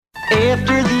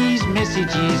After these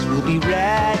messages, we'll be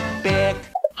right back.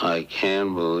 I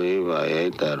can't believe I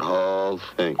ate that whole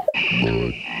thing.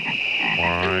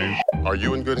 Are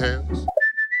you in good hands?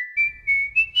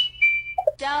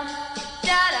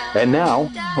 And now,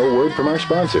 a word from our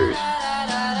sponsors.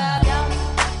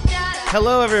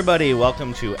 Hello, everybody.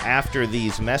 Welcome to After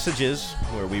These Messages,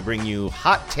 where we bring you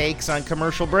hot takes on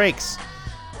commercial breaks.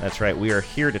 That's right. We are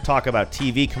here to talk about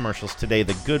TV commercials today,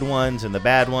 the good ones and the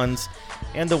bad ones,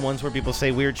 and the ones where people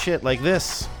say weird shit like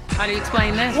this. How do you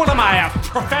explain this? What am I, a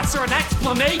professor in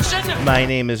explanation? My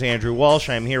name is Andrew Walsh.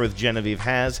 I'm here with Genevieve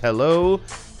Has. Hello,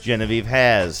 Genevieve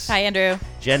Has. Hi, Andrew.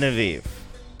 Genevieve,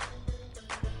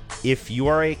 if you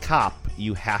are a cop,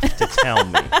 you have to tell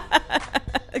me.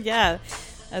 Yeah,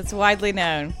 that's widely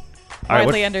known. All right,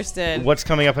 widely understood. What's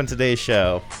coming up on today's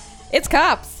show? It's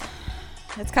cops.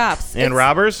 It's cops. And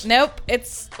robbers? Nope.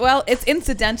 It's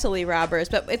incidentally robbers,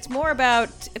 but it's more about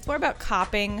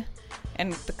copping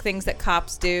and the things that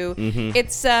cops do. Mm-hmm.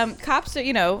 It's cops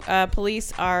are,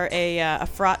 police are a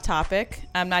fraught topic.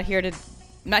 I'm not here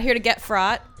to get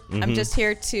fraught. Mm-hmm. I'm just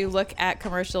here to look at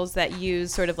commercials that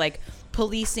use sort of like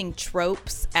policing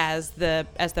tropes as the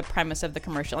premise of the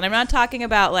commercial. And I'm not talking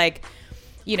about like,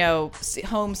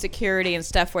 home security and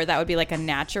stuff where that would be like a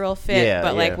natural fit,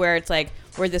 like where it's like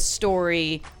where the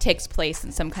story takes place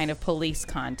in some kind of police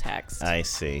context. I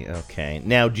see. Okay.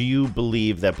 Now, do you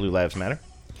believe that Blue Lives Matter?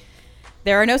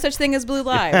 There are no such thing as blue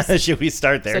lives. Should we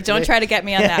start there? So don't try to get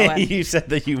me on that one. You said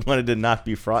that you wanted to not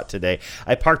be fraught today.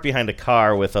 I parked behind a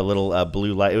car with a little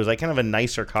blue light. It was like kind of a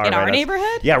nicer car. In our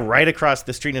neighborhood? Yeah, right across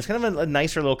the street. And it's kind of a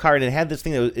nicer little car, and it had this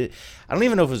thing that was, I don't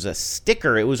even know if it was a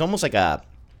sticker. It was almost like a...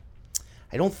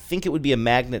 I don't think it would be a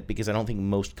magnet because I don't think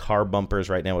most car bumpers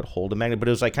right now would hold a magnet, but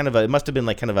it was like kind of it must have been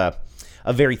like kind of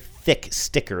a very thick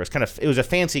sticker. It was a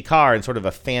fancy car and sort of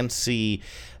a fancy,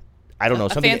 I don't know. A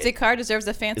fancy car deserves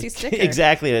a fancy sticker.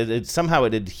 Exactly. Somehow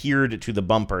it adhered to the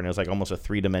bumper, and it was like almost a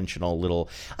three-dimensional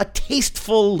a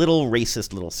tasteful little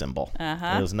racist little symbol.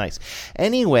 Uh-huh. It was nice.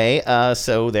 Anyway,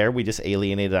 so there we just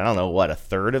alienated, I don't know, a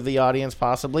third of the audience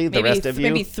possibly? The rest of you?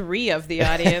 Maybe three of the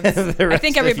audience. I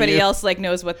think everybody else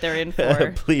knows what they're in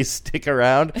for. Please stick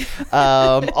around.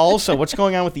 Also, what's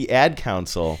going on with the ad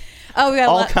council? Oh, we got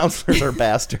all counselors are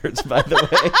bastards, by the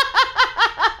way.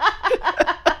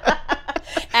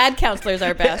 Ad counselors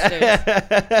are bastards.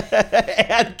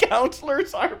 Ad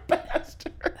counselors are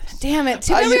bastards. Damn it.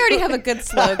 Too bad we already have a good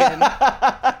slogan.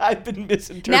 I've been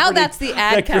misinterpreting. Now that's the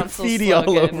ad council graffiti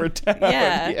slogan. all over town.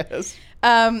 Yeah. Yes.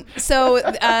 So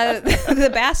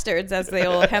the bastards, as they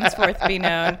will henceforth be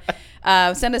known,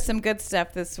 send us some good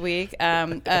stuff this week,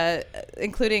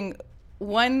 including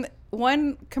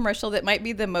one commercial that might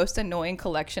be the most annoying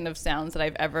collection of sounds that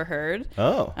I've ever heard.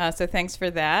 Oh. So thanks for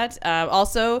that.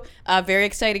 Also, very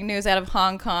exciting news out of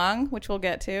Hong Kong, which we'll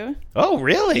get to. Oh,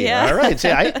 really? Yeah. All right. See,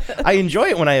 I enjoy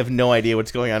it when I have no idea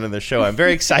what's going on in the show. I'm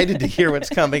very excited to hear what's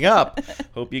coming up.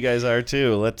 Hope you guys are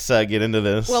too. Let's get into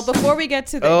this. Well, before we get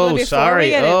to the... Oh,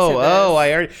 sorry. I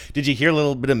already... Did you hear a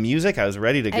little bit of music? I was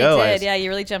ready to go. I did. Yeah, you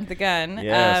really jumped the gun.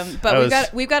 Yes.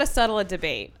 But we've got to settle a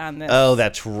debate on this. Oh,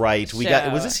 that's right. Show.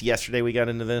 Was this yesterday we got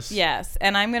into this? Yes,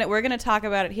 and we're gonna talk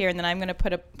about it here, and then I'm gonna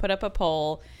put up a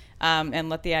poll, and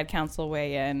let the ad council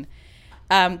weigh in.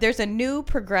 There's a new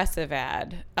progressive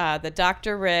ad, the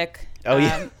Dr. Rick,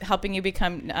 helping you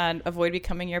avoid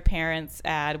becoming your parents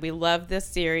ad. We love this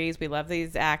series. We love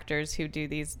these actors who do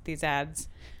these ads.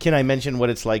 Can I mention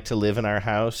what it's like to live in our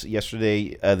house?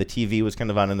 Yesterday, the TV was kind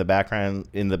of on in the background.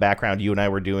 In the background, you and I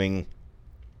were doing...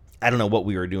 I don't know what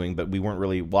we were doing, but we weren't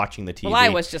really watching the TV. Well, I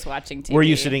was just watching TV. Were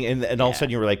you sitting, and all of a sudden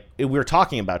you were like, we were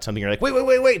talking about something. You're like,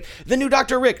 wait, the new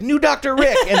Dr. Rick, and you're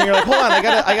like, hold on, I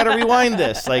gotta rewind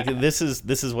this. Like this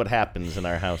is what happens in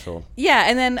our household. Yeah,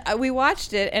 and then we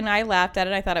watched it, and I laughed at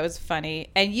it. I thought it was funny,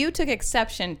 and you took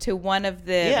exception to one of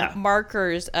the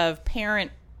markers of parent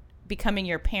becoming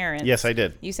your parents. Yes, I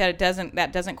did. You said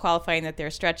that doesn't qualify and that they're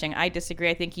stretching. I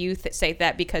disagree. I think you say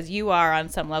that because you are on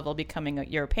some level becoming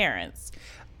your parents.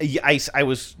 I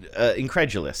was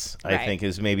incredulous, I think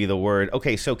is maybe the word.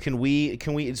 Okay, so can we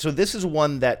so this is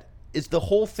one that is the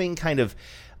whole thing kind of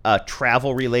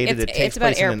travel related. It takes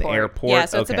place in an airport. Yeah,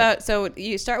 so so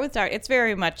you start with it's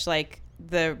very much like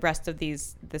the rest of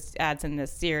this ads in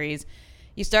this series.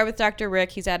 You start with Dr. Rick.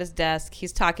 He's at his desk.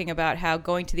 He's talking about how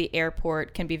going to the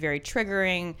airport can be very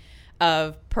triggering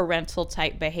of parental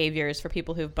type behaviors for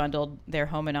people who've bundled their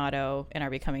home and auto and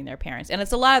are becoming their parents. And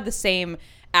it's a lot of the same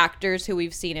actors who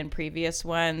we've seen in previous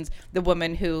ones. The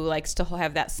woman who likes to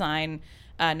have that sign,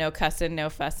 no cussing,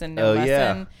 no fussing, no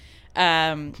mussin'.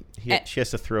 She has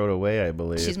to throw it away, I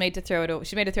believe. She's made to throw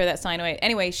that sign away.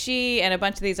 Anyway, she and a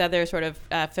bunch of these other sort of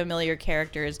familiar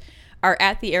characters are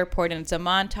at the airport, and it's a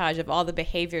montage of all the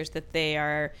behaviors that they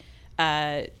are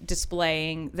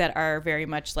displaying that are very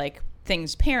much like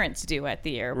things parents do at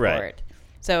the airport. Right.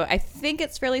 So I think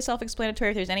it's fairly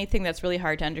self-explanatory. If there's anything that's really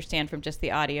hard to understand from just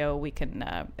the audio, we can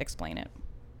explain it.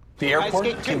 The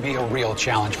airport can be a real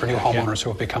challenge for new homeowners who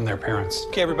have become their parents.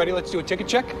 Okay, everybody, let's do a ticket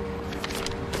check.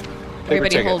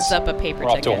 Everybody holds up a paper We're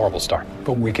off ticket. to a horrible start,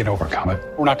 but we can overcome it.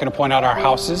 We're not going to point out our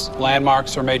houses,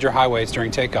 landmarks, or major highways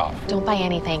during takeoff. Don't buy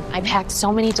anything. I packed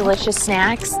so many delicious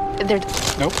snacks. They're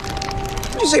Nope.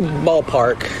 Would you say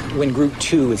ballpark when Group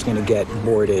 2 is going to get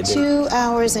boarded? 2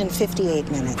 hours and 58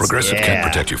 minutes. Progressive can't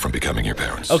protect you from becoming your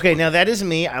parents. Okay, now that is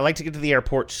me. I like to get to the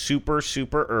airport super,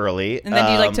 super early. And then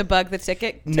do you like to bug the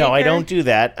ticket taker? No, I don't do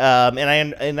that.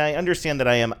 And I understand that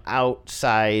I am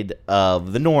outside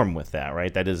of the norm with that,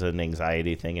 right? That is an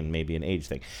anxiety thing and maybe an age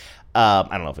thing. I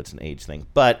don't know if it's an age thing,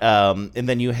 but and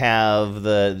then you have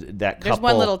that couple. There's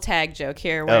one little tag joke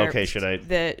here where okay, should I?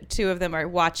 The two of them are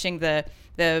watching the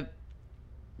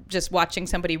just watching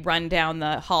somebody run down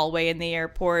the hallway in the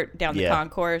airport, down the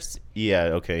concourse. Yeah,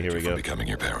 okay, here we go. Becoming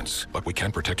your parents, but we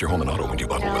can protect your home and auto when you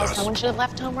bundle with us. someone should have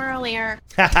left home earlier.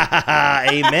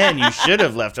 Amen. You should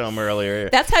have left home earlier.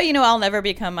 That's how you know I'll never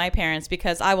become my parents,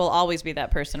 because I will always be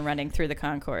that person running through the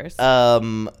concourse.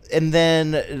 And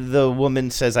then the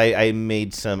woman says, I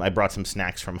brought some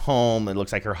snacks from home. It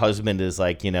looks like her husband is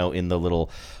like, in the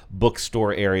little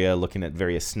bookstore area looking at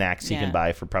various snacks he can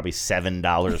buy for probably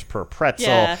 $7 per pretzel.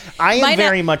 Yeah. I am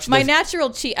very much my natural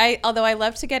cheat. Although I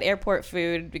love to get airport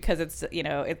food because it's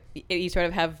you sort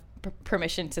of have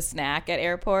permission to snack at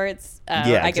airports.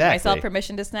 I give myself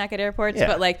permission to snack at airports,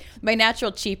 but like my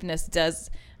natural cheapness does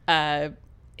kind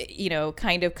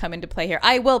of come into play here.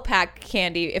 I will pack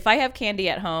candy. If I have candy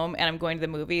at home and I'm going to the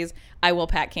movies, I will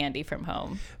pack candy from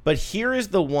home. But here is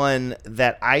the one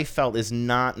that I felt is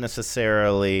not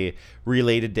necessarily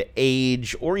related to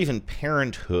age or even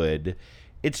parenthood.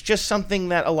 It's just something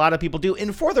that a lot of people do.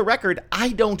 And for the record, I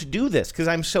don't do this because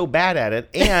I'm so bad at it.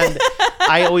 And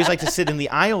I always like to sit in the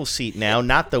aisle seat now,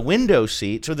 not the window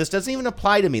seat. So this doesn't even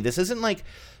apply to me. This isn't like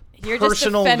You're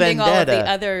personal just defending vendetta. all of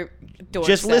the other dorks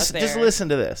Just out there. listen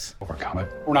to this. Overcome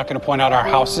it. We're not going to point out our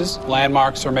houses,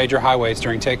 landmarks, or major highways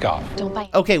during takeoff. Don't buy.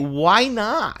 Okay, why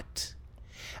not?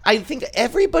 I think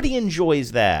everybody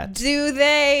enjoys that. Do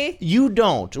they? You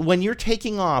don't. When you're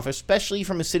taking off, especially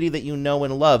from a city that you know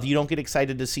and love, you don't get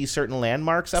excited to see certain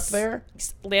landmarks up there?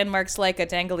 Landmarks like a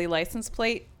dangly license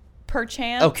plate,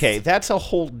 perchance? Okay, that's a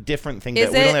whole different thing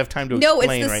that we don't have time to explain right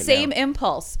now. No, it's the same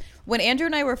impulse. When Andrew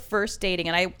and I were first dating,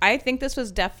 and I think this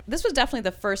was definitely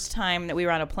the first time that we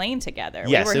were on a plane together.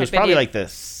 Yes, it was probably like the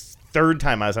third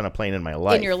time I was on a plane in my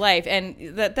life. In your life. And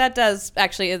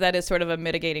that is sort of a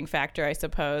mitigating factor, I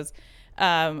suppose.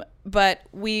 But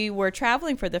we were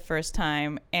traveling for the first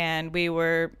time, and we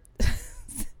were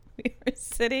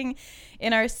sitting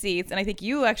in our seats, and I think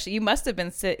you must have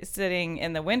been sitting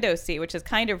in the window seat, which is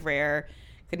kind of rare.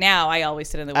 Now I always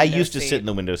sit in the window seat. I used to sit in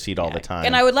the window seat all the time.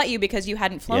 And I would let you because you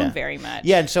hadn't flown very much.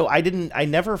 Yeah, and so I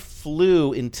never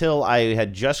flew until I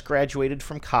had just graduated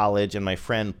from college, and my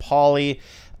friend Paulie,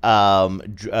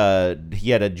 he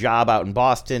had a job out in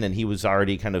Boston, and he was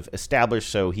already kind of established,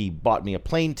 so he bought me a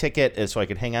plane ticket so I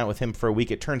could hang out with him for a week.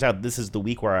 It turns out this is the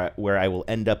week where I will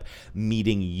end up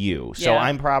meeting you. So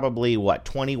I'm probably,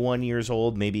 21 years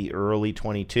old, maybe early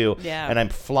 22, and I'm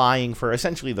flying for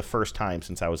essentially the first time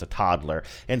since I was a toddler.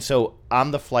 And so on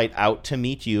the flight out to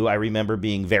meet you, I remember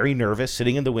being very nervous,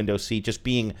 sitting in the window seat, just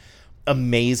being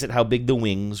amazed at how big the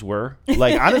wings were.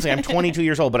 Like, honestly, I'm 22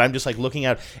 years old, but I'm just like looking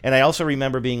out. And I also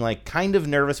remember being like kind of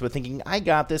nervous, but thinking, I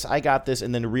got this.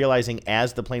 And then realizing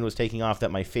as the plane was taking off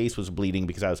that my face was bleeding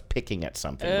because I was picking at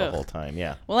something the whole time.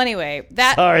 Yeah. Well, anyway,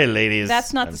 sorry, ladies.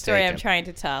 That's not the story I'm trying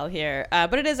to tell here.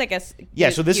 But it is, I guess.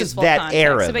 Yeah. So this is that context.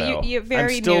 era, so, but though. You're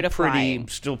very I'm still new to flying.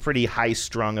 Still pretty high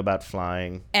strung about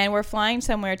flying. And we're flying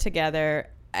somewhere together,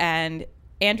 and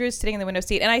Andrew's sitting in the window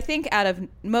seat, and I think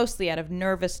mostly out of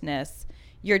nervousness,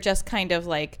 you're just kind of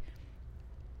like,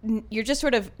 you're just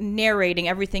sort of narrating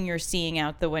everything you're seeing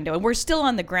out the window, and we're still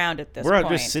on the ground at this point.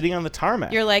 We're just sitting on the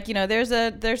tarmac. You're like, there's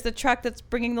the truck that's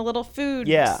bringing the little food,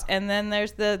 and then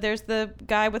there's the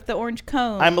guy with the orange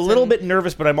cones. I'm a little bit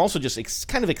nervous, but I'm also just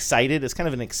kind of excited. It's kind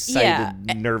of an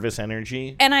excited, nervous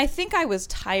energy. And I think I was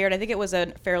tired. I think it was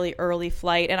a fairly early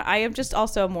flight, and I am just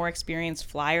also a more experienced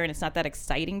flyer, and it's not that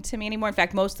exciting to me anymore. In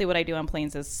fact, mostly what I do on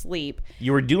planes is sleep.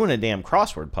 You were doing a damn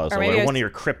crossword puzzle, or one of your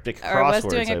cryptic crosswords. Or I was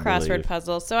doing a crossword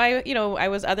puzzle. So I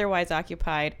was otherwise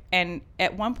occupied, and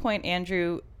at one point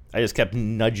Andrew, I just kept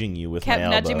nudging you with my elbow.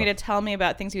 Kept nudging me to tell me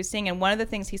about things he was seeing, and one of the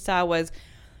things he saw was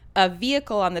a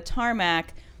vehicle on the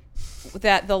tarmac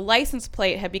that the license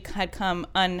plate had come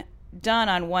done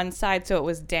on one side, so it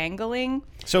was dangling.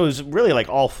 So it was really like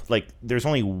there's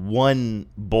only one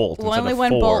bolt. Only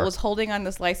one bolt was holding on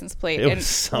this license plate. It and was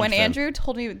something. When Andrew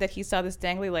told me that he saw this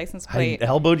dangly license plate, I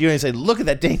elbowed you and I said, "Look at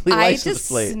that dangly license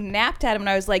plate." I just snapped at him and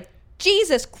I was like,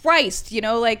 "Jesus Christ,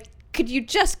 like, could you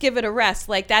just give it a rest?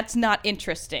 Like, that's not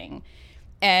interesting."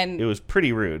 And it was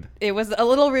pretty rude. It was a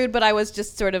little rude, but I was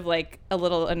just sort of like a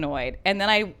little annoyed. And then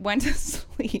I went to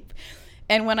sleep.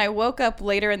 And when I woke up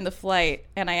later in the flight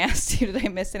and I asked you, did I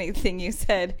miss anything? You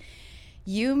said,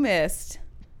 you missed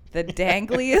the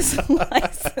dangliest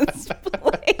license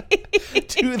plate.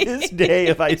 To this day,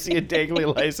 if I see a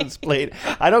dangly license plate,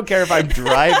 I don't care if I'm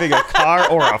driving a car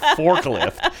or a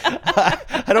forklift.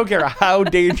 I don't care how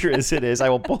dangerous it is. I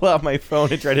will pull out my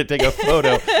phone and try to take a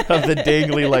photo of the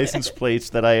dangly license plates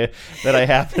that I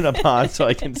happen upon, so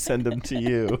I can send them to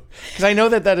you. Because I know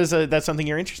that's something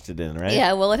you're interested in, right?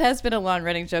 Yeah. Well, it has been a long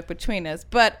running joke between us,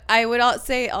 but I would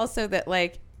say also that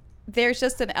like, there's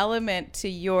just an element to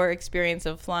your experience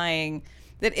of flying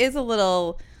that is a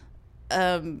little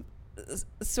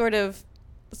sort of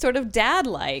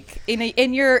dad-like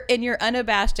in your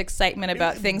unabashed excitement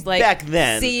about things like back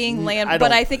then, seeing land.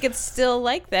 But I think it's still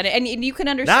like that, and you can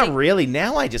understand. Not really.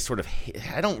 Now I just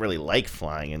I don't really like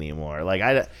flying anymore. Like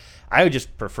I would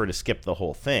just prefer to skip the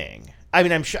whole thing. I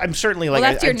mean, I'm certainly like.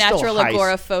 Well, that's your natural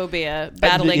agoraphobia,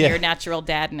 battling your natural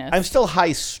dadness. I'm still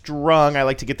high strung. I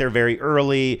like to get there very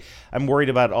early. I'm worried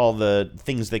about all the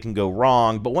things that can go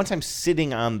wrong. But once I'm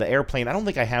sitting on the airplane, I don't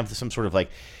think I have some sort of like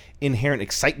inherent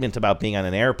excitement about being on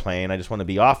an airplane. I just want to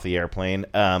be off the airplane.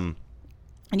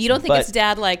 And you don't think it's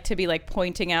dad-like to be like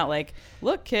pointing out, like,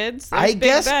 look, kids. I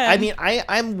guess. Ben. I mean,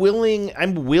 I'm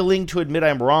willing to admit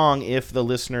I'm wrong if the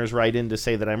listeners write in to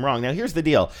say that I'm wrong. Now, here's the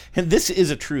deal, and this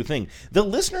is a true thing. The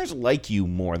listeners like you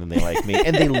more than they like me,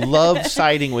 and they love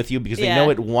siding with you because they know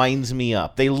it winds me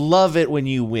up. They love it when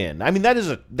you win. I mean,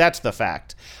 that's the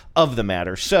fact of the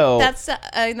matter. So that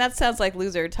sounds like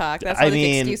loser talk. That's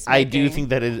excuse making. I do think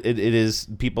that it is.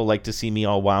 People like to see me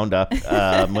all wound up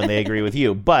when they agree with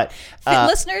you. But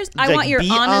listeners, I want your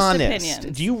honest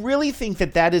opinion. Do you really think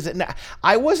that is?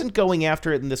 I wasn't going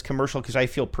after it in this commercial because I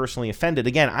feel personally offended.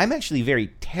 Again, I'm actually very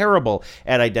terrible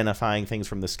at identifying things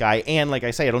from the sky, and like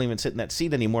I say, I don't even sit in that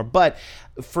seat anymore. But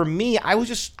for me, I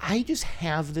just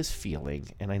have this feeling,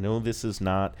 and I know this is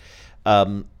not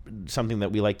something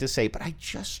that we like to say, but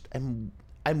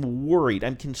I'm worried.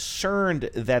 I'm concerned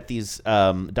that these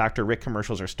Dr. Rick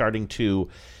commercials are starting to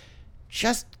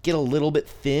just get a little bit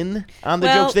thin on the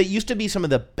jokes. That used to be some of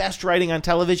the best writing on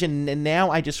television, and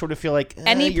now I just sort of feel like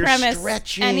you're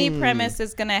stretching. Any premise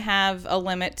is going to have a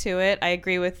limit to it. I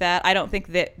agree with that. I don't think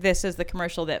that this is the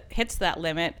commercial that hits that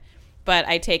limit, but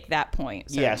I take that point.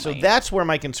 Certainly. Yeah, so that's where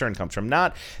my concern comes from.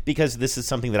 Not because this is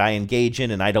something that I engage in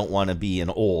and I don't want to be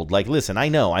an old. Like, listen, I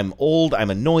know I'm old,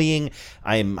 I'm annoying,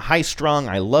 I'm high-strung,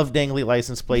 I love dangly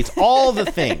license plates, all the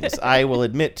things I will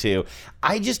admit to.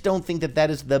 I just don't think that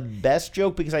is the best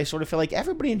joke because I sort of feel like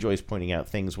everybody enjoys pointing out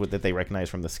things that they recognize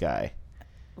from the sky.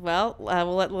 Well,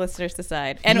 we'll let the listeners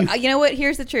decide. And you know what?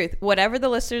 Here's the truth. Whatever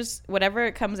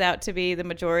it comes out to be the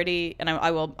majority, and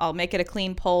I'll make it a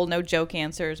clean poll, no joke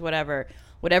answers, whatever.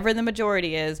 Whatever the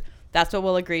majority is, that's what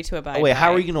we'll agree to abide by. Wait,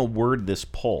 how are you going to word this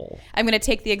poll? I'm going to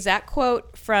take the exact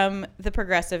quote from the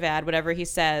Progressive ad, whatever he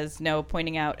says, no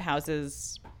pointing out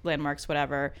houses, landmarks,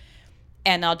 whatever,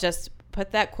 and I'll just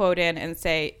put that quote in and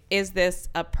say, is this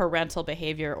a parental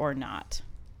behavior or not?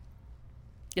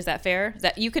 Is that fair?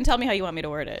 You can tell me how you want me to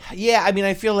word it. Yeah, I mean,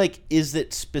 I feel like, is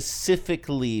it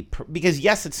specifically because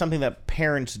yes, it's something that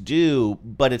parents do,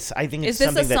 but I think it's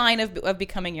something is this a sign of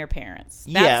becoming your parents?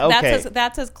 Yeah, okay.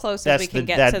 That's as close as we can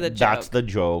get to the joke. That's the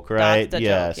joke, right? That's the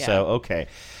joke, yeah. So okay,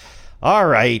 all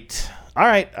right.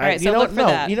 So look for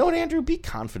that. You know what, Andrew? Be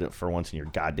confident for once in your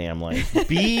goddamn life.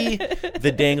 Be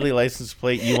the dangly license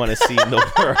plate you want to see in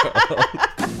the world.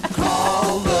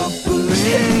 Call the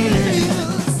police.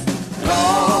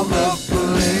 Call the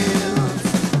police.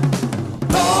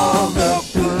 Call the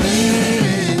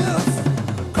police.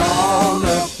 Call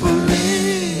the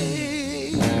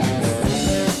police.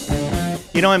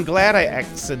 You know, I'm glad I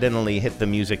accidentally hit the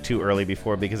music too early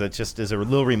before because it just is a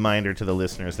little reminder to the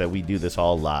listeners that we do this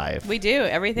all live. We do.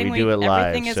 Everything do it live.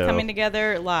 Everything is coming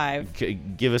together live.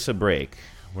 Give us a break.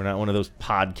 We're not one of those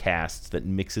podcasts that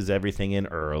mixes everything in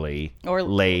early or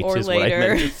late or is later. What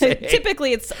I meant to say.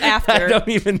 Typically, it's after. I don't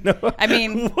even know. I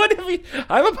mean,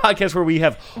 I'm a podcast where we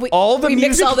have all the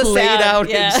music laid out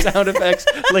and sound effects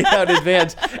laid out in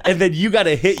advance, and then you got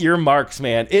to hit your marks,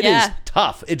 man. It is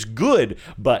tough. It's good,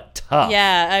 but tough.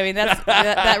 Yeah, I mean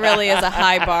that really is a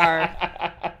high bar.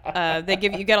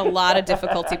 You get a lot of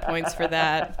difficulty points for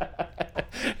that.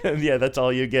 Yeah, that's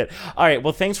all you get. All right,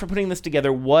 well, thanks for putting this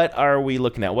together. What are we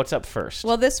looking at? What's up first?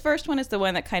 Well, this first one is the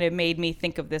one that kind of made me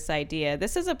think of this idea.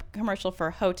 This is a commercial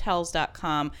for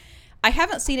Hotels.com. I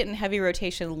haven't seen it in heavy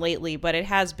rotation lately, but it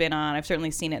has been on. I've certainly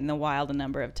seen it in the wild a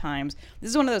number of times. This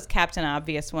is one of those Captain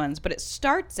Obvious ones, but it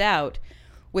starts out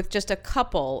with just a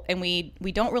couple, and we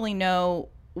don't really know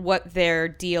what their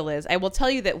deal is. I will tell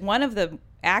you that one of the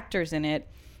actors in it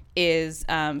is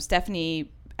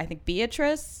Stephanie, I think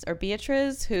Beatriz,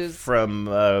 who's from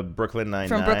Brooklyn Nine-Nine.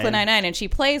 From Brooklyn Nine-Nine, and she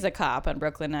plays a cop on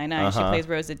Brooklyn Nine-Nine. She plays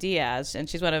Rosa Diaz, and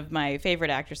she's one of my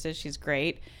favorite actresses. She's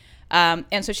great.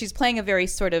 And so she's playing a very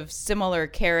sort of similar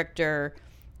character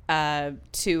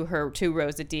to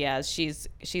Rosa Diaz.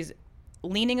 She's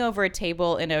leaning over a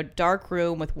table in a dark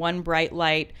room with one bright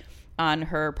light on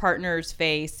her partner's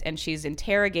face, and she's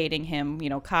interrogating him,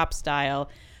 cop style,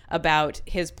 about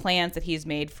his plans that he's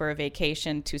made for a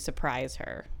vacation to surprise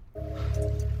her.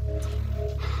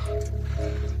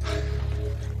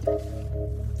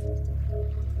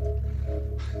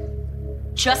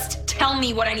 Just tell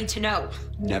me what I need to know.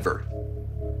 Never.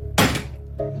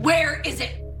 Where is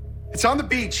it? It's on the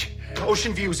beach.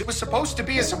 Ocean views. It was supposed to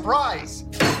be a surprise.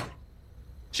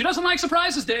 She doesn't like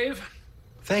surprises, Dave.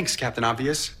 Thanks, Captain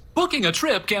Obvious. Booking a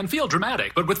trip can feel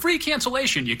dramatic, but with free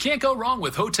cancellation, you can't go wrong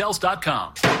with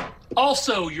Hotels.com.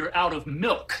 Also, you're out of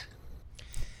milk.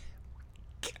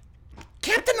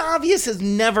 Captain Obvious has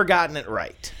never gotten it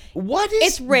right.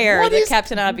 It's rare that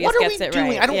Captain Obvious gets it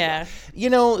right. I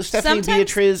don't, Stephanie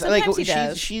Beatriz,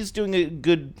 she's doing a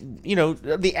good,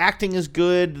 the acting is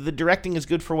good, the directing is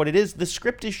good for what it is. The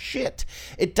script is shit.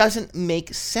 It doesn't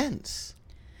make sense.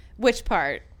 Which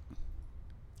part?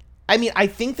 I mean, I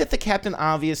think that the Captain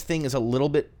Obvious thing is a little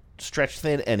bit stretched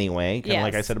thin anyway, kind of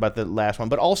like I said about the last one.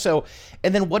 But also,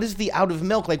 and then what is the out of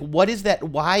milk? Like, what is that?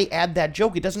 Why add that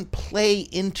joke? It doesn't play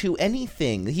into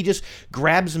anything. He just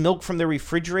grabs milk from the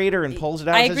refrigerator and pulls it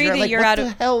out. I agree that you're out of...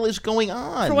 What the hell is going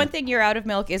on? For one thing, you're out of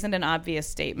milk isn't an obvious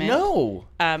statement. No.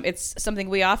 It's something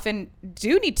we often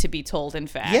do need to be told, in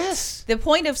fact. Yes. The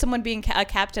point of someone being a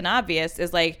Captain Obvious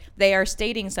is like they are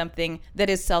stating something that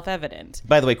is self-evident.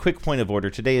 By the way, quick point of order.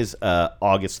 Today is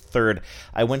August 3rd.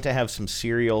 I went to have some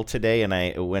cereal today, and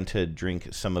I went to drink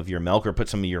some of your milk, or put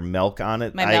some of your milk on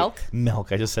it.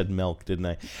 Milk? I just said milk,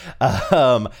 didn't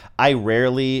I? I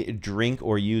rarely drink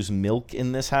or use milk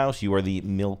in this house. You are the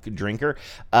milk drinker.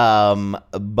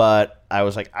 But I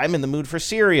was like, I'm in the mood for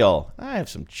cereal. I have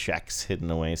some checks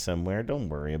hidden away somewhere. Don't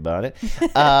worry about it.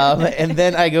 And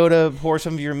then I go to pour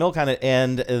some of your milk on it,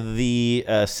 and the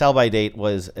sell-by date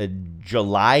was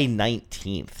July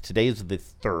 19th. Today is the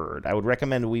 3rd. I would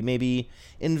recommend we maybe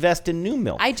invest in new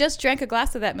milk. I just drank a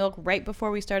glass of that milk right before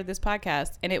we started this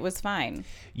podcast, and it was fine.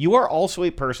 You are also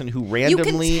a person who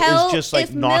randomly is just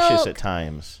like nauseous at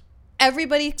times.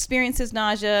 Everybody experiences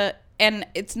nausea, and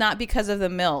it's not because of the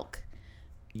milk.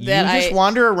 You just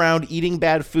wander around eating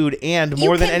bad food, and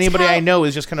more than anybody I know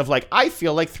is just kind of like, I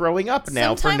feel like throwing up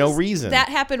now for no reason. That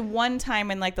happened one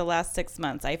time in like the last 6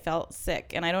 months. I felt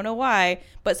sick, and I don't know why,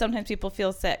 but sometimes people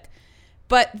feel sick.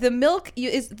 But the milk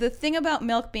is the thing about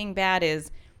milk being bad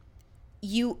is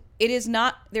it is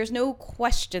not, there's no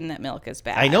question that milk is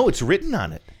bad. I know, it's written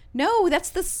on it. No, that's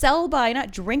the sell by,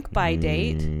 not drink by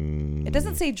date. It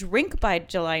doesn't say drink by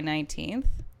July 19th.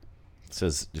 It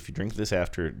says, if you drink this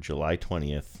after July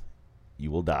 20th,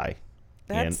 you will die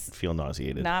and feel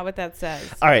nauseated. Not what that says.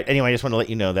 All right. Anyway, I just want to let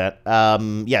you know that.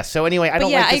 So anyway, I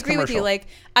don't like this commercial. I agree with you. Like,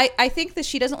 I think that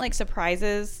she doesn't like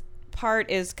surprises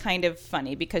part is kind of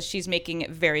funny because she's making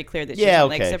it very clear that she doesn't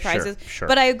like surprises. Sure,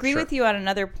 but I agree with you on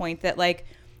another point that, like,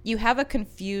 you have a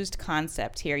confused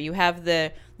concept here. You have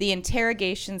the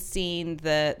interrogation scene,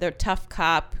 the tough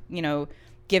cop,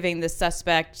 giving the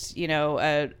suspect,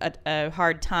 a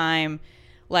hard time.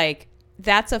 Like,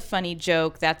 that's a funny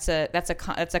joke. That's a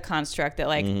construct that,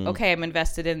 like, okay, I'm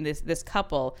invested in this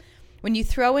couple. When you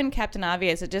throw in Captain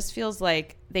Obvious, it just feels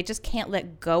like they just can't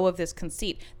let go of this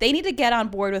conceit. They need to get on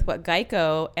board with what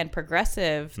Geico and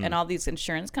Progressive and all these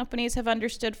insurance companies have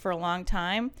understood for a long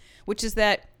time, which is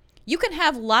that you can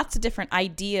have lots of different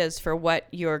ideas for what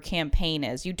your campaign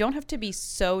is. You don't have to be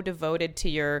so devoted to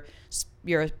your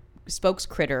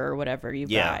spokescritter or whatever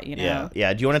you've got, Yeah.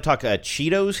 Do you want to talk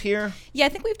Cheetos here? Yeah, I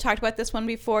think we've talked about this one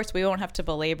before, so we won't have to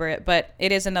belabor it, but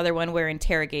it is another one where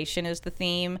interrogation is the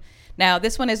theme. Now,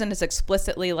 this one isn't as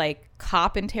explicitly like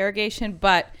cop interrogation,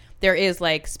 but there is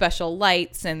like special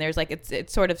lights, and there's like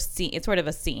it's sort of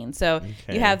a scene. So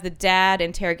you have the dad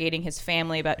interrogating his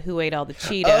family about who ate all the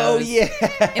Cheetos. Oh yeah,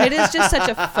 and it is just such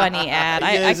a funny ad.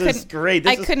 I couldn't. Is great.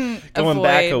 This I couldn't is going avoid,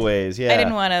 back a ways. Yeah, I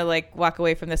didn't want to like walk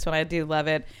away from this one. I do love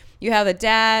it. You have a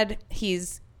dad.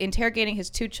 He's interrogating his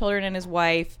 2 children and his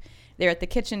wife. They're at the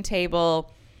kitchen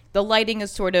table. The lighting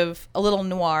is sort of a little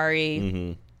noir-y.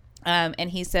 Mm-hmm. And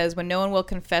he says, when no one will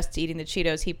confess to eating the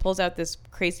Cheetos, he pulls out this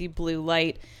crazy blue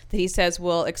light that he says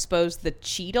will expose the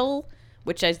Cheetle,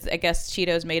 which I guess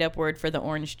Cheeto's made-up word for the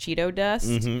orange Cheeto dust.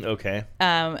 Mm-hmm. Okay.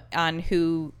 On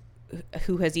who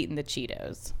has eaten the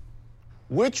Cheetos.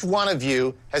 Which one of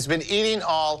you has been eating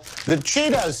all the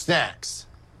Cheetos snacks?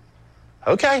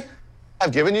 Okay,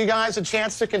 I've given you guys a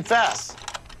chance to confess.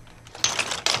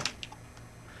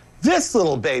 This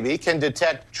little baby can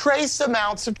detect trace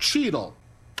amounts of Cheetle.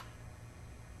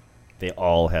 They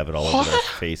all have it all over their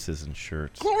faces and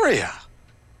shirts. Gloria,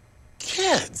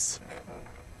 kids,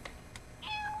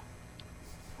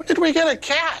 where did we get a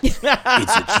cat? It's a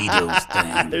Cheetos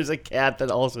thing. There's a cat that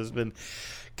also has been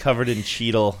covered in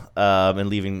Cheetle and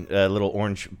leaving little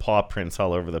orange paw prints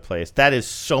all over the place. That is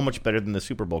so much better than the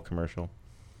Super Bowl commercial.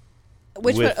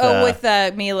 Which with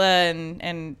Mila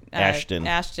and Ashton.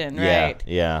 Ashton, right?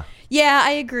 Yeah. Yeah,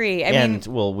 I agree. I mean,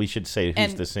 well, we should say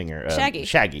who's the singer. Shaggy.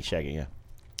 Shaggy, yeah.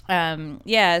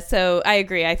 Yeah, so I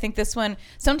agree. I think this one,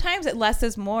 sometimes it less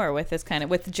is more with this kind of,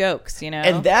 with jokes, you know?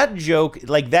 And that joke,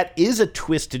 like, that is a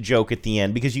twist to joke at the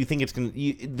end because you think it's going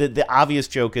to, the obvious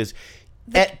joke is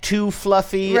too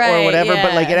fluffy or whatever,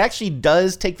 but like it actually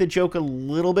does take the joke a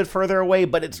little bit further away,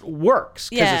 but it works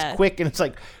because it's quick and it's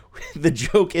like, the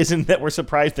joke isn't that we're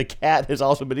surprised the cat has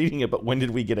also been eating it, but when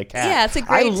did we get a cat? Yeah, it's a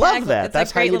great I love that. It's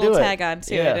That's a great how you little do tag it. on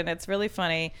to it, and it's really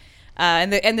funny.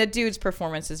 And the dude's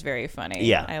performance is very funny.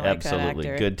 Yeah, I like absolutely.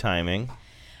 That actor. Good timing.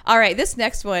 All right, this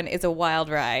next one is a wild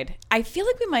ride. I feel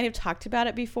like we might have talked about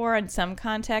it before in some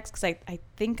context because I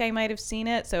think I might have seen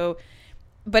it. So,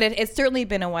 but it's certainly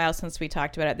been a while since we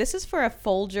talked about it. This is for a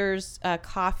Folgers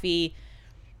coffee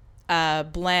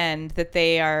blend that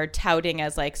they are touting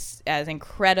as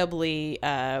incredibly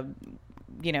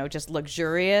just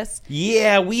luxurious.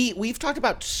 Yeah, we've talked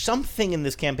about something in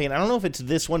this campaign. I don't know if it's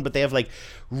this one, but they have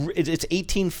it's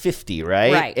 1850,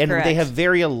 right? Right, and correct. they have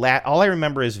all I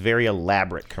remember is very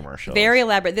elaborate commercials. Very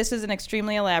elaborate. This is an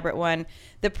extremely elaborate one.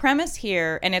 The premise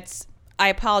here, and I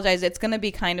apologize, it's going to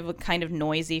be kind of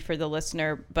noisy for the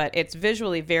listener, but it's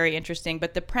visually very interesting.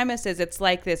 But the premise is it's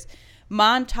like this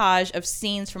montage of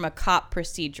scenes from a cop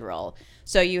procedural.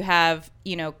 So you have,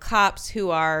 cops who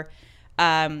are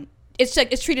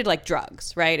it's treated like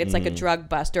drugs, right? It's like a drug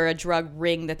bust or a drug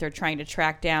ring that they're trying to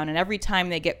track down. And every time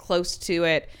they get close to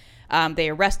it, they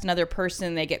arrest another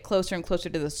person. They get closer and closer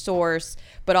to the source.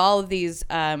 But all of these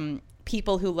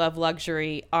people who love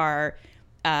luxury are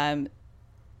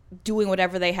doing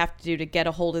whatever they have to do to get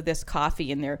a hold of this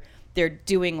coffee. And they're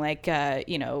doing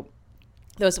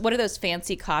what are those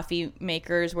fancy coffee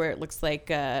makers where it looks like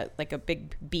a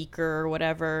big beaker or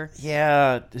whatever?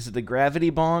 Yeah, is it the gravity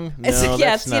bong? No,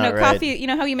 yes, that's not right. coffee. You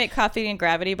know how you make coffee in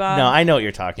gravity bong? No, I know what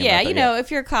you're talking about. Yeah,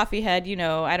 if you're a coffee head,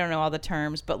 I don't know all the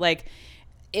terms, but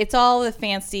it's all the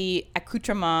fancy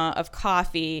accoutrement of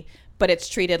coffee, but it's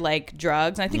treated like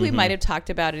drugs. And I think we might have talked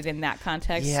about it in that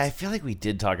context. Yeah, I feel like we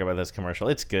did talk about this commercial.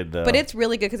 It's good though. But it's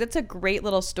really good because it's a great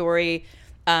little story.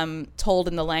 Told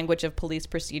in the language of police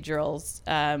procedurals,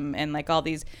 and all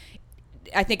these.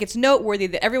 I think it's noteworthy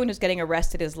that everyone who's getting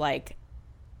arrested is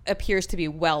appears to be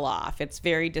well off. It's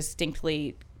very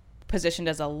distinctly positioned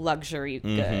as a luxury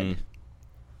good.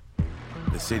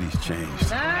 The city's changed.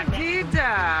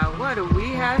 Nakita, what do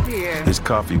we have here? This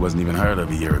coffee wasn't even heard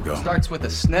of a year ago. Starts with a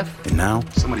sniff. And now,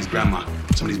 Somebody's grandma.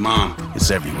 Somebody's mom. it's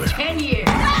everywhere. 10 years.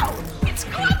 No! It's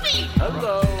coffee!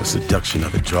 Hello. The seduction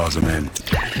of it draws them in.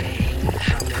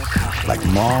 Like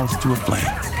moths to a flame.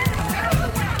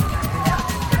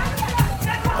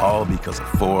 All because of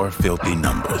 4 filthy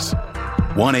numbers.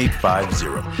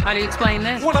 1850. How do you explain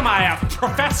this? What am I, a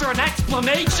professor in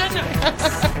explanation?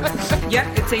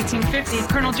 Yep, it's 1850.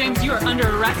 Colonel James, you are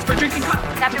under arrest for drinking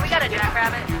coffee. Captain, we got a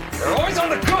jackrabbit. They're always on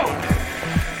the go.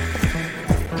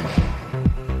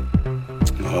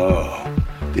 Oh,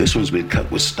 this one's been cut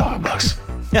with Starbucks.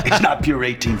 It's not pure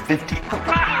 1850.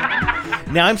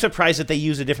 Now I'm surprised that they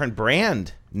use a different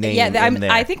brand name. Yeah, in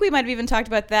there. I think we might have even talked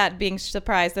about that, being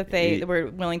surprised that they were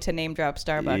willing to name drop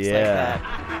Starbucks like that.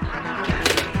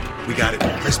 We got it.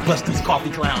 Let's bust these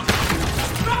coffee clowns.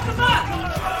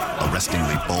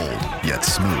 Arrestingly bold, yet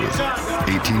smooth.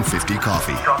 1850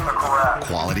 coffee.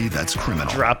 Quality that's criminal.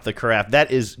 Drop the crap.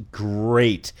 That is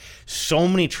great. So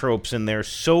many tropes in there.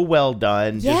 So well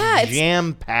done. Yeah, just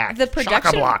jam-packed. The production,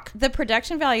 Chock-a-block. the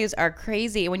production values are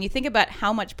crazy. When you think about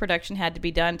how much production had to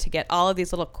be done to get all of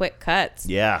these little quick cuts.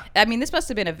 Yeah. I mean, this must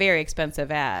have been a very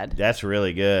expensive ad. That's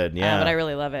really good. Yeah. But I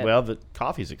really love it. Well, the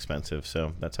coffee's expensive,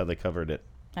 so that's how they covered it.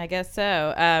 I guess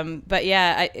so. But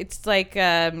yeah, it's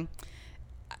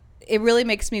it really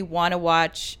makes me want to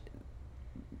watch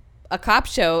a cop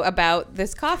show about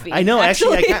this coffee. I know,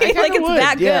 actually I kind of like it's would.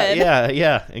 that good.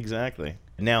 Yeah, exactly.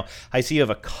 Now, I see you have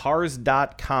a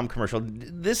Cars.com commercial.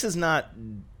 This is not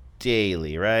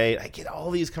Daly, right? I get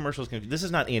all these commercials confused. This is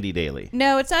not Andy Daly.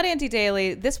 No, it's not Andy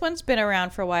Daly. This one's been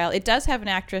around for a while. It does have an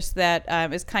actress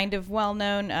that is kind of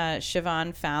well-known,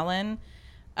 Siobhan Fallon.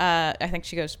 I think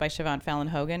she goes by Siobhan Fallon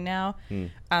Hogan now.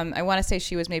 I want to say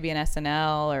she was maybe in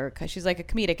SNL, or she's like a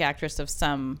comedic actress of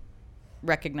some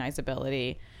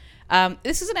recognizability.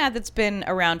 This is an ad that's been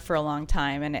around for a long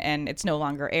time, and it's no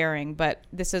longer airing, but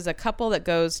this is a couple that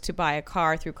goes to buy a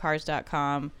car through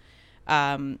Cars.com,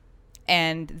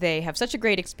 and they have such a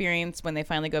great experience when they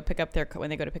finally go to pick up their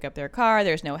car.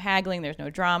 There's no haggling, there's no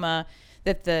drama,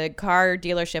 that the car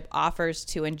dealership offers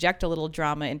to inject a little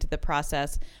drama into the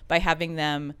process by having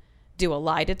them do a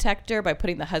lie detector, by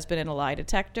putting the husband in a lie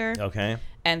detector. Okay.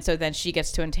 And so then she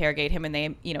gets to interrogate him, and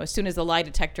they, as soon as the lie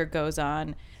detector goes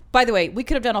on. By the way, we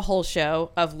could have done a whole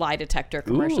show of lie detector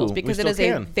commercials because it is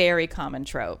a very common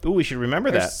trope. Ooh, we should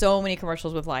remember that. There's so many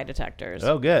commercials with lie detectors.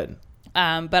 Oh, good.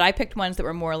 But I picked ones that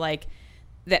were more like,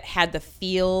 that had the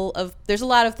feel of, there's a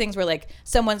lot of things where like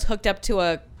someone's hooked up to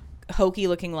a hokey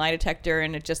looking lie detector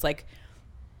and it just like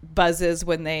buzzes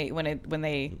when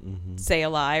they say a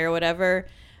lie or whatever.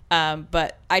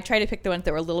 But I try to pick the ones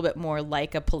that were a little bit more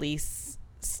like a police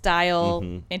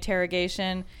style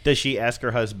interrogation. Does she ask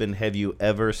her husband, have you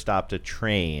ever stopped a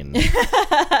train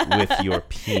with your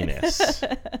penis?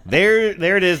 There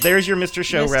it is. There's your Mr.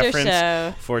 Show Mr. reference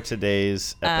Show. For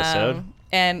today's episode.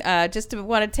 And just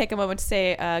want to take a moment to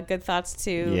say good thoughts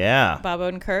to Bob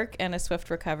Odenkirk and a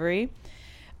swift recovery.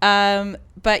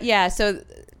 But yeah, so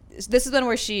this is one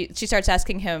where she starts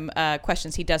asking him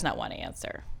questions he does not want to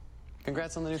answer.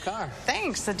 Congrats on the new car.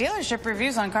 Thanks. The dealership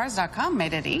reviews on Cars.com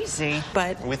made it easy,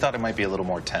 but We thought it might be a little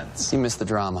more tense. You missed the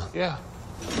drama. Yeah.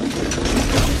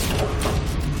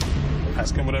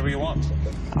 Ask him whatever you want.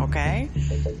 okay. I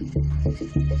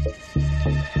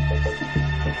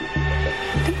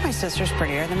think my sister's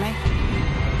prettier than me.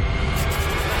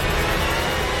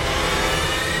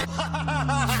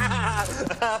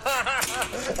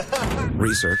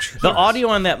 Research. The audio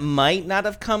on that might not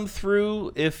have come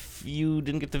through if you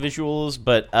didn't get the visuals,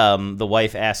 but the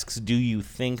wife asks, do you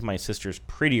think my sister's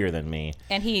prettier than me?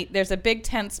 And there's a big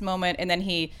tense moment, and then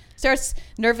he starts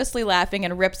nervously laughing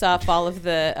and rips off all of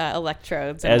the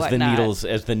electrodes and whatnot.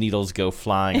 As the needles go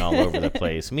flying all over the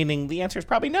place, meaning the answer is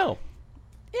probably no.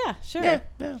 Yeah, sure. Yeah.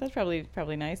 That's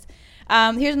probably nice.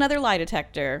 Here's another lie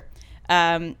detector.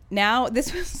 Now,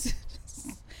 this was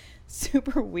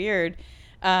super weird.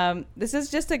 This is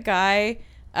just a guy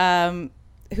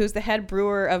who's the head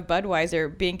brewer of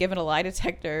Budweiser being given a lie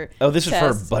detector. Oh, this is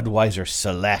test. for Budweiser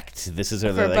Select. This is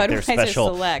their Budweiser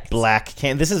special Select. black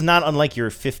can. This is not unlike your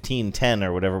 1510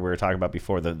 or whatever we were talking about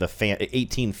before, the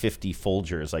 1850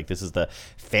 Folgers. Like, this is the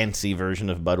fancy version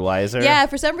of Budweiser. Yeah,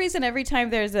 for some reason, every time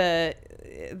there's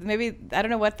maybe, I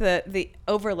don't know what the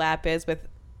overlap is with,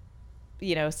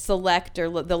 Select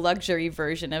or the luxury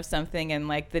version of something and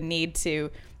like the need to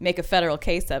make a federal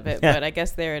case of it. But I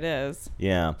guess there it is.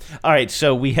 Yeah. All right.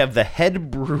 So we have the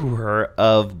head brewer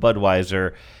of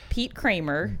Budweiser, Pete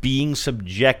Kramer, being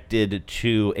subjected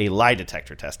to a lie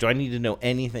detector test. Do I need to know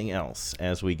anything else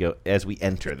as we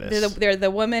enter this?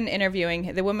 The woman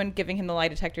giving him the lie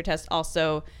detector test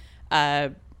also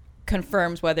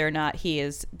confirms whether or not he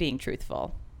is being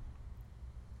truthful.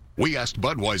 We asked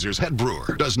Budweiser's head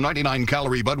brewer, does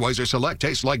 99-calorie Budweiser Select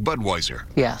taste like Budweiser?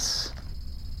 Yes.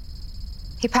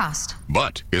 He passed.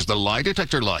 But is the lie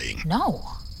detector lying? No.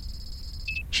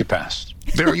 She passed.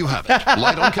 There you have it.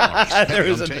 Light on calories,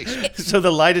 heavy on taste. So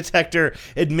the lie detector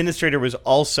administrator was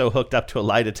also hooked up to a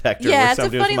lie detector. Yeah, it's a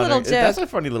funny little joke. That's a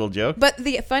funny little joke. But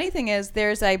the funny thing is,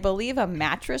 there's, I believe, a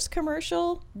mattress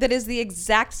commercial that is the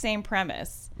exact same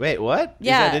premise. Wait, what?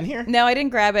 Yeah. Is that in here? No, I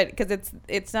didn't grab it because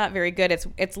it's not very good.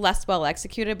 It's less well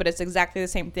executed, but it's exactly the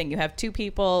same thing. You have two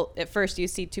people. At first, you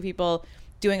see two people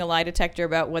doing a lie detector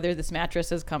about whether this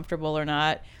mattress is comfortable or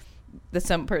not.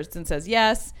 Some person says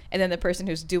yes, and then the person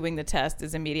who's doing the test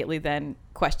is immediately then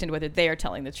questioned whether they are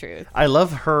telling the truth. I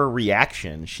love her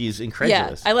reaction. She's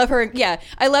incredulous. Yeah, I love her. Yeah,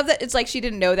 I love that it's like she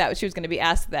didn't know that she was going to be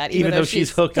asked that. Even though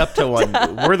she's hooked up to one.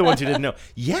 We're the ones who didn't know.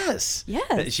 Yes.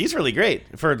 Yes. She's really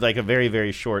great for like a very,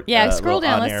 very short scroll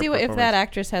down. Let's see if that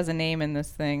actress has a name in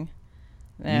this thing.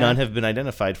 Yeah. None have been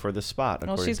identified for the spot.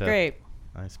 Well, she's great.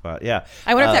 Nice spot. Yeah.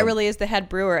 I wonder if that really is the head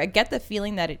brewer. I get the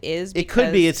feeling that it is. It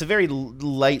could be. It's a very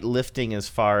light lifting as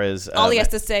far as all he has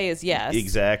to say is yes.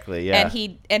 Exactly. Yeah.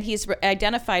 And he's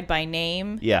identified by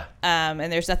name. Yeah.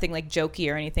 And there's nothing like jokey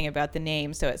or anything about the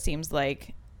name, so it seems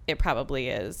like it probably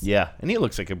is. Yeah, and he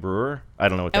looks like a brewer. I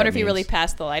don't know what that means. I wonder if he really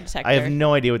passed the lie detector. I have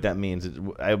no idea what that means.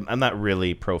 I'm not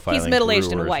really profiling. He's middle-aged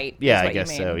brewers. and white. Yeah, is I what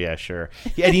guess you so. mean. Yeah, sure.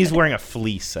 Yeah, and he's wearing a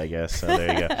fleece, I guess. So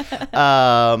there you go.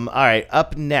 All right,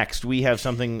 up next, we have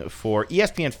something for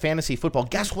ESPN Fantasy Football.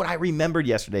 Guess what I remembered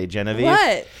yesterday, Genevieve?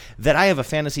 What? That I have a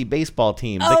fantasy baseball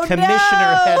team. Oh, the commissioner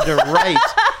had to write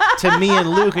to me and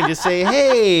Luke and just say,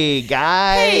 hey,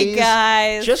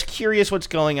 guys. Just curious what's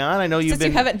going on. I know you've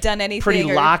been you haven't done anything pretty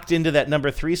locked into that number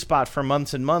 3 spot for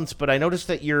months and months, but I noticed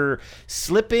that you're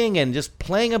slipping and just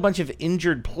playing a bunch of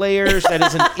injured players. That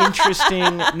is an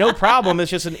interesting, no problem.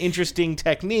 It's just an interesting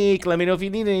technique. Let me know if you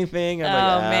need anything. I'm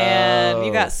like, man,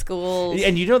 you got schooled.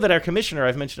 And you know that our commissioner,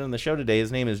 I've mentioned on the show today,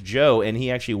 his name is Joe, and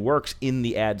he actually works in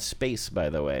the ad space, by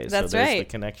the way. That's so there's right. the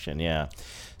connection, yeah.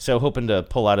 So hoping to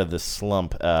pull out of this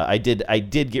slump. I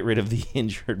did get rid of the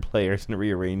injured players and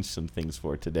rearrange some things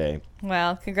for today.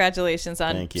 Well, congratulations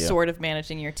on Thank you. sort of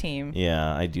managing your team.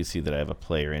 Yeah, I do see that I have a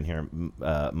player in here.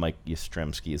 Mike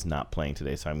Yastrzemski is not playing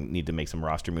today, so I need to make some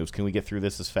roster moves. Can we get through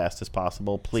this as fast as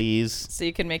possible, please? So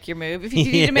you can make your move. If you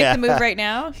need to make the move right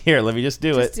now. Here, let me just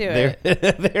do it. Do it.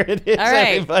 There it is, all right.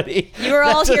 everybody. You were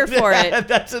all here for it.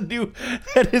 That's a new.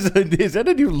 Is that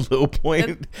a new low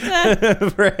point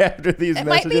for after these It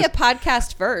messages? might be a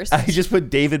podcast first. I just put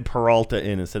David Peralta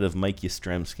in instead of Mike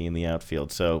Yastrzemski in the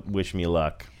outfield, so wish me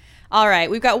luck. All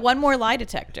right, we've got one more lie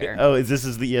detector. Oh, this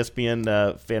is the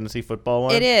ESPN fantasy football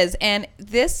one? It is, and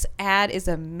this ad is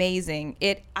amazing.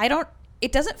 It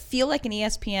doesn't feel like an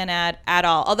ESPN ad at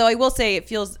all, although I will say it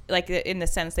feels like in the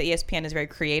sense that ESPN is very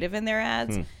creative in their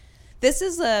ads. This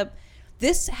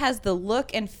has the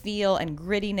look and feel and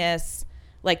grittiness,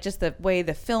 like just the way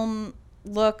the film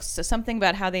looks, something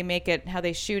about how they make it, how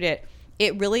they shoot it.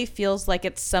 It really feels like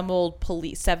it's some old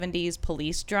 70s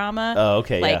police drama. Oh,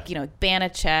 okay, like, yeah.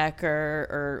 Banachek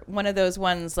or one of those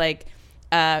ones like,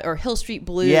 or Hill Street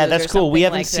Blues. Yeah, that's or cool. We something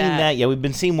haven't like seen that yet. We've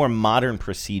been seeing more modern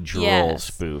procedural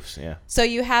spoofs. Yeah. So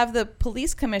you have the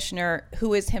police commissioner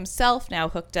who is himself now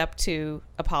hooked up to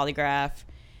a polygraph,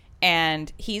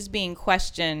 and he's being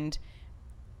questioned.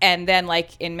 And then,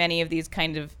 like in many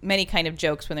kind of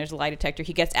jokes, when there's a lie detector,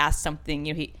 he gets asked something.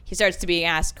 He starts to be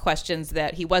asked questions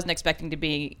that he wasn't expecting to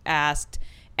be asked,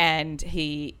 and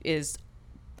he is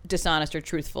dishonest or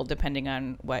truthful depending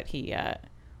on what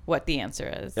the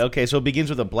answer is. Okay, so it begins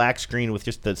with a black screen with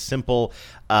just the simple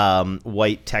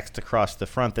white text across the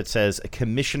front that says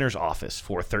 "Commissioner's Office,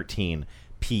 4:13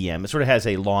 p.m." It sort of has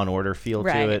a Law and Order feel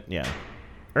to it. Yeah.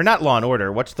 Or not Law and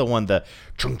Order. What's the one? The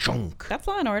chunk chunk. That's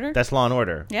Law and Order. That's Law and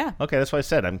Order. Yeah. Okay, that's what I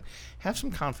said. Have some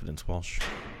confidence, Walsh.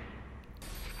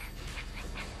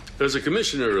 As a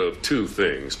commissioner of two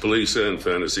things, police and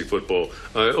fantasy football,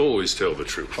 I always tell the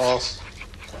truth. False.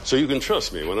 So you can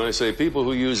trust me when I say people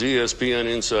who use ESPN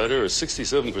Insider are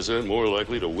 67% more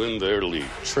likely to win their league.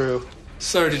 True.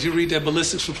 Sir, did you read that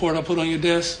ballistics report I put on your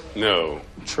desk? No.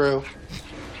 True.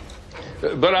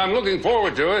 But I'm looking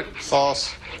forward to it.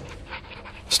 False.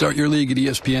 Start your league at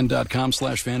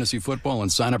ESPN.com/fantasyfootball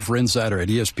and sign up for Insider at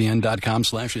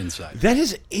ESPN.com/insider. That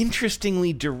is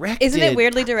interestingly directed. Isn't it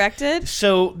weirdly directed?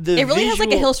 So it really has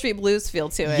like a Hill Street Blues feel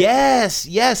to it. Yes.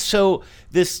 So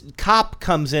this cop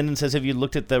comes in and says, "Have you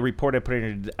looked at the report I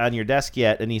put on your desk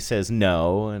yet?" And he says,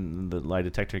 "No." And the lie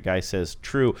detector guy says,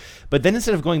 "True." But then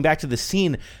instead of going back to the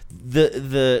scene,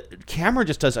 the camera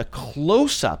just does a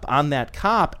close up on that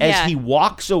cop as he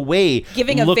walks away,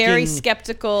 giving a very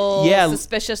skeptical,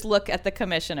 suspicious look at the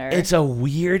commissioner. It's a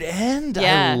weird end.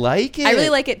 Yeah. I like it. I really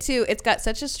like it too. It's got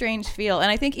such a strange feel,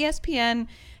 and I think ESPN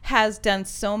has done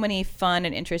so many fun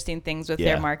and interesting things with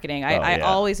their marketing. I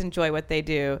always enjoy what they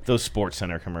do. Those Sports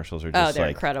Center commercials are just they're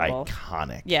like incredible.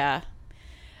 Iconic. Yeah.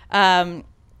 All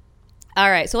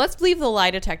right, so let's leave the lie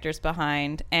detectors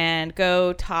behind and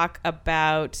go talk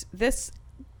about this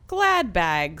Glad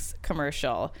Bags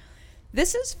commercial.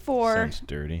 This is for... Sounds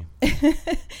dirty.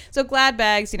 So Glad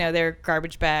Bags, they're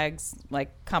garbage bags,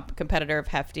 like competitor of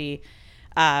Hefty.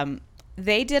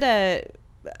 They did a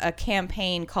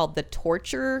campaign called the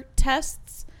torture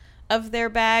tests of their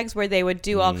bags, where they would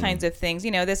do all kinds of things.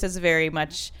 This is very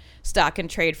much stock and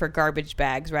trade for garbage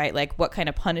bags, right? Like, what kind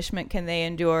of punishment can they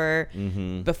endure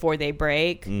before they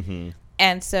break?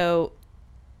 And so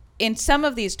in some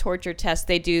of these torture tests,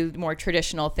 they do more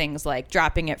traditional things like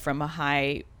dropping it from a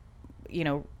high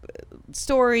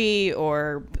story,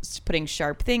 or putting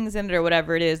sharp things in it, or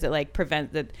whatever it is that like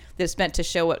prevent that's meant to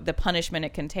show what the punishment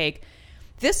it can take.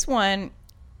 This one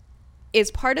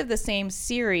is part of the same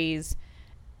series,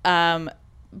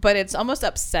 but it's almost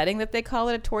upsetting that they call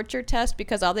it a torture test,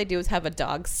 because all they do is have a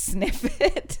dog sniff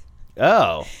it.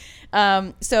 Oh.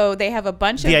 So they have a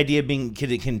bunch of... The idea being,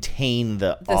 could it contain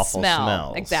the awful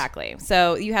smells? Exactly.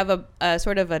 So you have a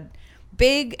sort of a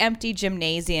big empty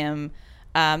gymnasium.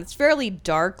 It's fairly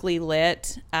darkly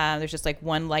lit. There's just like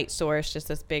one light source, just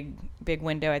this big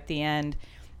window at the end.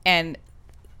 And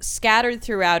scattered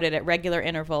throughout it at regular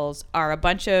intervals are a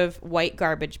bunch of white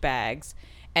garbage bags.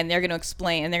 And they're going to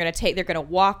explain, and they're going to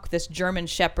walk this German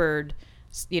Shepherd,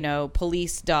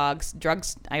 police dogs,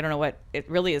 drugs. I don't know what it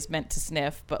really is meant to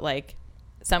sniff, but like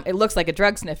it looks like a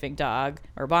drug sniffing dog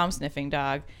or bomb sniffing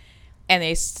dog. And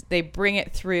they bring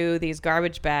it through these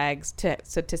garbage bags to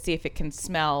see if it can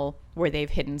smell where they've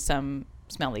hidden some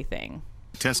smelly thing.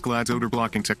 Test Glad's odor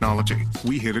blocking technology.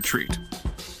 We hit a treat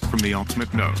from the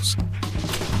ultimate nose.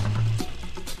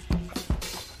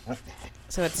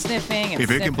 So it's sniffing and if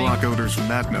sniffing. It can block odors from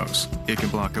that nose, it can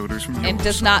block odors from yours. And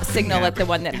does not signal at the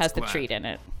one that has the treat in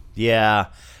it. Yeah.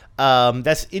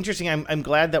 That's interesting. I'm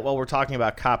glad that while we're talking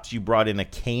about cops, you brought in a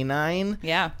canine.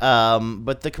 Yeah.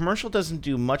 But the commercial doesn't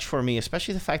do much for me,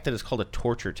 especially the fact that it's called a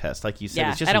torture test. Like you said,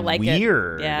 it's just I don't like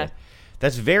weird. It. Yeah.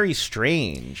 That's very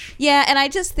strange. Yeah, and I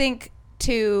just think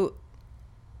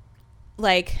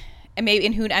and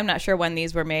maybe I'm not sure when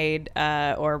these were made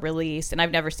or released, and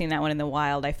I've never seen that one in the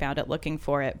wild. I found it looking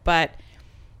for it, but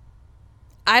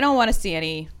I don't want to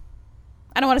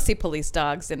see police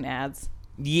dogs in ads.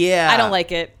 Yeah, I don't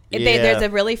like it. Yeah. There's a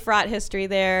really fraught history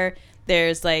there.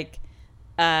 There's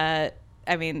our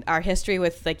history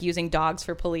with like using dogs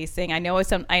for policing. I know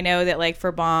that like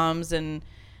for bombs and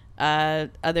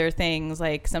other things,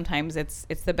 like sometimes it's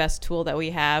the best tool that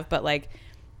we have, but like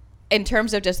in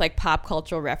terms of just like pop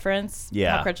culture references,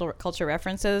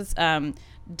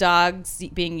 dogs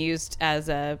being used as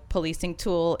a policing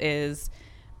tool is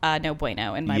no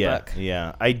bueno in my book.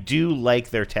 Yeah, I do like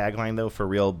their tagline though. For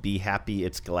real, be happy,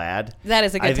 it's glad. That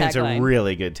is a good tagline. I think it's a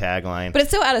really good tagline. But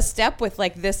it's so out of step with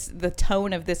like the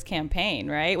tone of this campaign,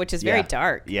 right? Which is very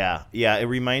dark. Yeah. It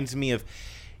reminds me of,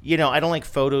 I don't like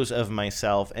photos of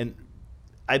myself, and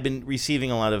I've been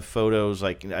receiving a lot of photos.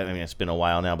 Like, it's been a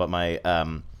while now, but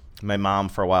my mom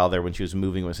for a while there when she was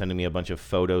moving was sending me a bunch of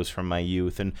photos from my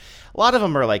youth, and a lot of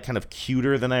them are like kind of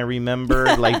cuter than I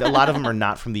remember. Like a lot of them are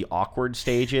not from the awkward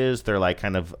stages. They're like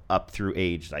kind of up through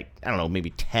age, like, I don't know,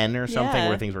 maybe 10 or something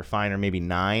where things were fine, or maybe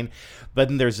 9. But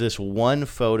then there's this one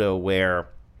photo where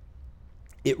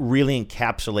it really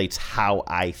encapsulates how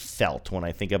I felt when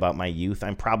I think about my youth.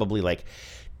 I'm probably like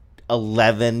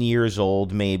 11 years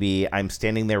old, maybe. I'm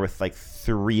standing there with like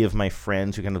 3 of my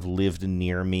friends who kind of lived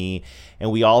near me,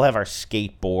 and we all have our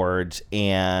skateboards,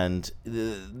 and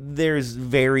there's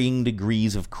varying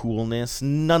degrees of coolness.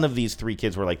 None of these 3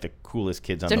 kids were like the coolest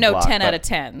kids on the block. So no 10 out of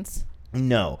 10s.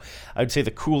 No. I would say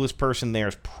the coolest person there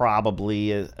is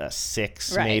probably a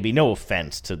 6, maybe. No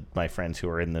offense to my friends who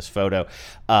are in this photo.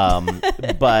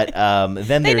 But then there's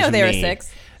me. They know they're a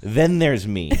 6. Then there's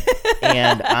me,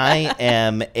 and I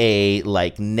am a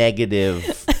like negative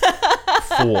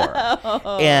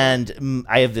 4, and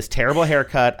I have this terrible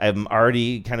haircut. I'm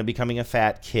already kind of becoming a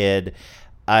fat kid.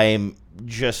 I'm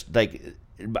just like,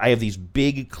 I have these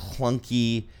big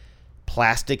clunky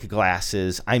plastic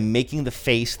glasses. I'm making the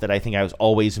face that I think I was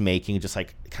always making, just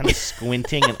like kind of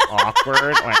squinting and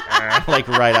awkward, like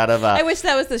right out of a. I wish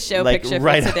that was the show like picture.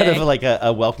 Right for today. out of like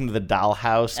a Welcome to the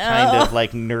Dollhouse kind of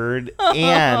like nerd,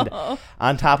 and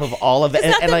on top of all of that,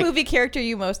 is that the like, movie character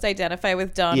you most identify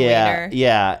with, Don yeah, Wiener?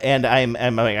 Yeah, and I'm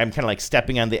kind of like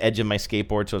stepping on the edge of my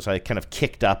skateboard, so it's like kind of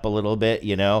kicked up a little bit,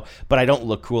 but I don't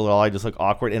look cool at all. I just look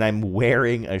awkward, and I'm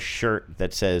wearing a shirt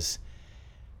that says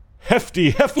hefty,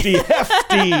 hefty,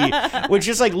 hefty, which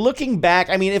is like, looking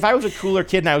back, I mean, if I was a cooler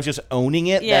kid and I was just owning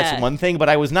it, that's one thing, but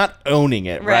I was not owning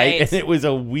it, right? And it was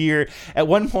a weird, at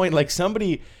one point, like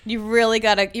somebody... You really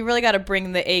gotta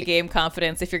bring the A game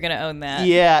confidence if you're gonna own that.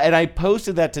 Yeah, and I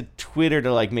posted that to Twitter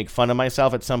to like make fun of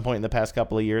myself at some point in the past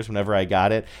couple of years whenever I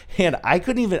got it, and I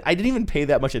didn't even pay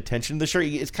that much attention to the shirt.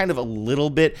 It's kind of a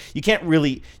little bit, you'd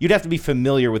have to be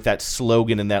familiar with that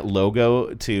slogan and that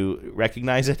logo to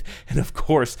recognize it, and of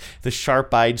course, the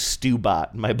sharp-eyed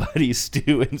Stu-bot, my buddy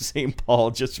Stu in St.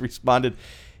 Paul, just responded,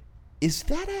 "Is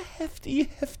that a hefty,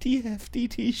 hefty, hefty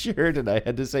t-shirt?" And I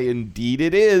had to say, indeed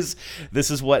it is. This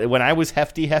is what, when I was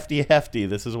hefty, hefty, hefty,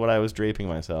 this is what I was draping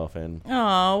myself in.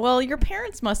 Oh, well, your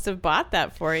parents must have bought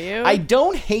that for you. I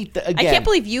don't hate the, again, I can't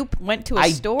believe you went to a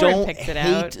store and picked it out.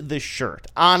 I don't hate the shirt,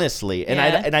 honestly. And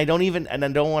I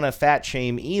don't want to fat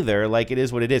shame either. Like, it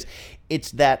is what it is.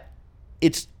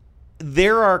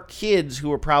 There are kids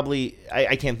who are probably,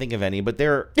 I can't think of any, but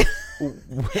there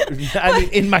I mean,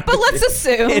 in my but let's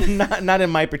assume not in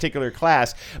my particular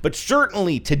class, but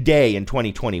certainly today in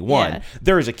 2021,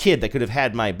 there is a kid that could have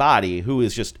had my body who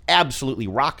is just absolutely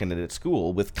rocking it at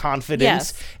school with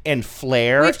confidence and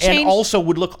flair, and also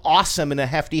would look awesome in a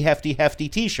hefty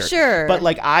t-shirt. Sure, but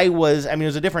like it was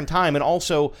a different time, and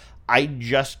also I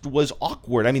just was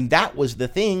awkward. I mean, that was the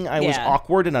thing. I was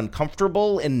awkward and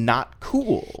uncomfortable and not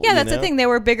cool. Yeah, that's the thing. They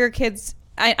were bigger kids.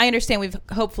 I understand we've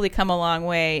hopefully come a long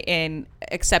way in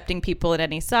accepting people at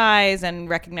any size and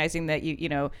recognizing that you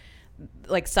know,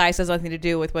 like size has nothing to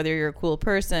do with whether you're a cool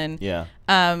person. Yeah.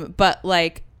 But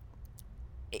like,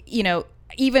 you know,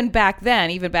 even back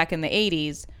then, even back in the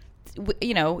 80s,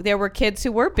 you know, there were kids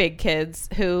who were big kids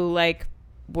who like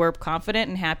were confident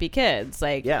and happy kids.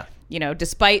 Like, you know,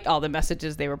 despite all the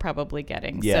messages they were probably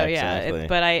getting. Yeah, so yeah, exactly.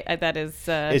 but I that is.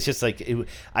 It's just like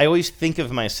I always think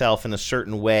of myself in a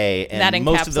certain way, and that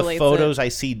most of the photos I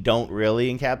see don't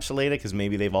really encapsulate it because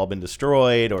maybe they've all been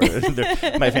destroyed or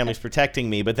my family's protecting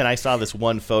me. But then I saw this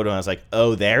one photo and I was like,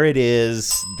 oh, there it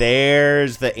is.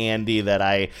 There's the Andy that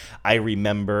I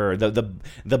remember,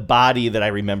 the body that I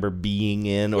remember being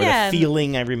in, or the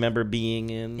feeling I remember being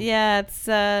in. Yeah, it's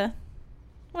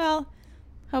well.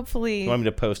 Hopefully. You want me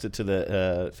to post it to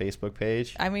the Facebook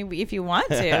page? I mean, if you want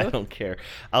to. I don't care.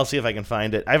 I'll see if I can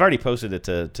find it. I've already posted it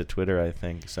to Twitter, I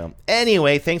think. So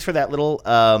anyway, thanks for that little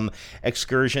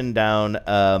excursion down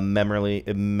Memorly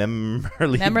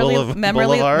Boulevard.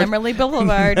 Memorly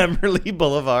Boulevard. Memorly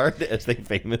Boulevard, as they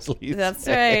famously That's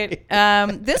say.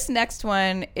 right. This next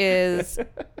one is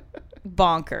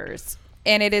bonkers.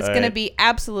 And it is going to be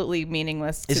absolutely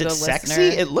meaningless to the listener. Is it sexy?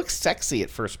 It looks sexy at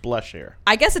first blush here.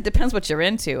 I guess it depends what you're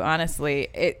into, honestly.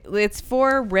 It's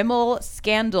for Rimmel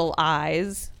Scandal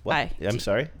Eyes. What? I'm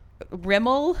sorry?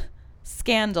 Rimmel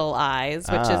Scandal Eyes,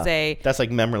 which is a... That's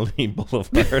like Memorly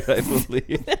Boulevard, I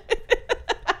believe.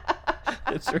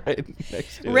 That's right.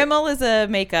 Next to Rimmel is a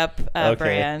makeup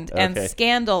brand. And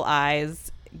Scandal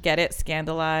Eyes... Get it?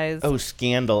 Scandal Eyes. Oh,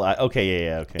 Scandal Eyes. Okay,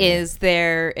 yeah. Okay. Is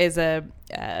a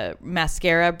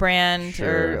mascara brand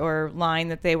or line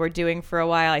that they were doing for a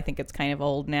while. I think it's kind of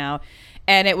old now,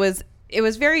 and it was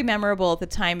very memorable at the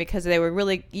time because they were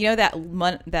really, you know,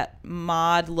 that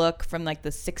mod look from like the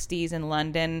 60s in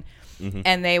London,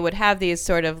 and they would have these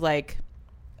sort of like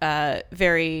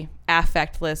very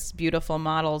affectless, beautiful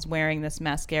models wearing this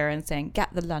mascara and saying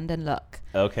 "Get the London look."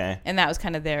 Okay, and that was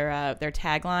kind of their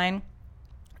tagline.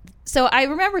 So I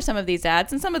remember some of these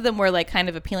ads, and some of them were like kind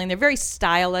of appealing. They're very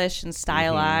stylish and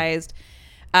stylized.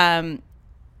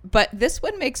 But this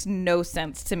one makes no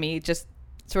sense to me, just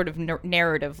sort of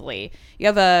narratively. You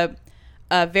have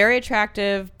a very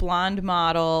attractive blonde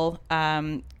model,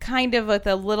 kind of with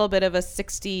a little bit of a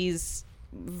 60s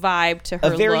vibe to her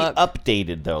look. Very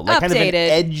updated, though. Like kind of an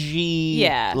edgy,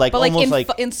 like but almost like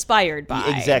inspired by.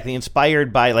 Exactly,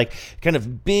 inspired by like kind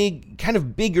of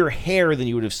bigger hair than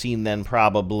you would have seen then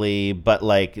probably, but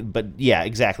yeah,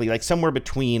 exactly. Like somewhere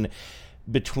between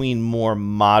more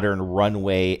modern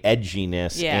runway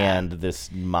edginess and this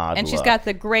mod and look. She's got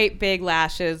the great big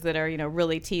lashes that are, you know,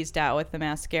 really teased out with the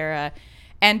mascara.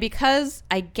 And because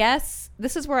I guess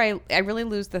this is where I really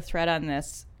lose the thread on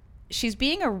this. She's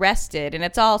being arrested, and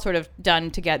it's all sort of done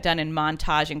in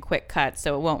montage and quick cuts,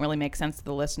 so it won't really make sense to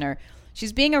the listener.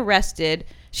 She's being arrested.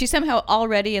 She's somehow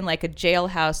already in like a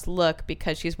jailhouse look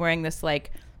because she's wearing this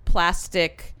like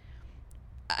plastic,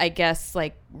 I guess,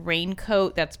 like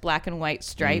raincoat that's black and white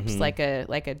stripes, like a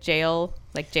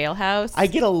jailhouse. I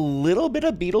get a little bit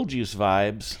of Beetlejuice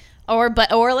vibes. Or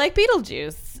like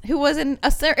Beetlejuice, who was in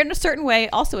a certain way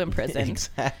also imprisoned.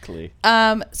 Exactly.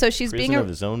 So she's Prison of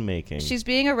his own making. She's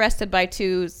being arrested by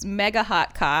two mega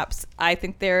hot cops. I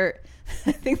think they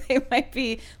might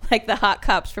be like the hot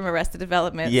cops from Arrested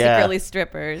Development, secretly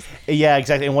strippers. Yeah,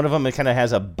 exactly. And one of them kind of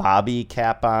has a bobby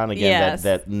cap on again,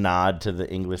 that nod to the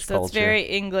English culture. It's very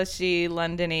Englishy,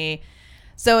 Londony.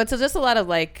 So it's just a lot of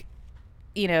like,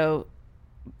 you know,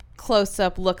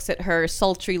 close-up looks at her,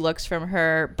 sultry looks from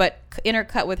her, but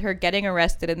intercut with her getting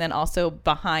arrested and then also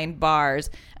behind bars.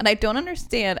 And I don't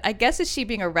understand. I guess is she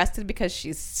being arrested because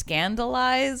she's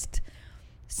scandalized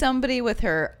somebody with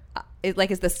her,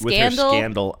 like, is the scandal with her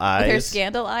scandal eyes? With her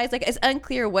scandal eyes, like, it's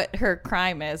unclear what her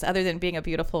crime is other than being a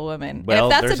beautiful woman. Well,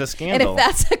 there's a scandal. And if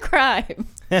that's a crime,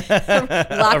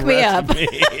 lock me up.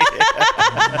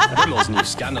 Rimmel's new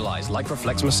Scandalized Light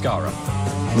Reflex Mascara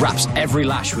wraps every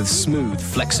lash with smooth,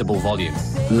 flexible volume.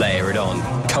 Layer it on,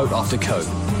 coat after coat.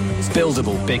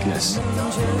 Buildable bigness.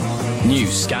 New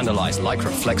scandalized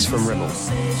Lycra Flex from Rimmel.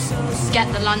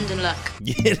 Get the London look.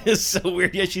 It is so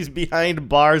weird. Yeah, she's behind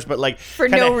bars, but like for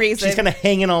no reason. She's kind of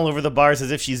hanging all over the bars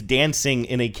as if she's dancing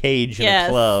in a cage in a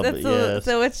club.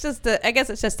 So it's just I guess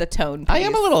it's just a tone piece. I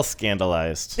am a little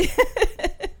scandalized.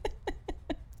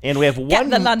 And we have Get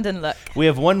the London look. We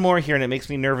have one more here, and it makes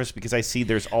me nervous because I see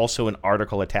there's also an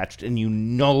article attached, and you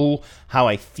know how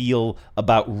I feel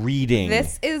about reading.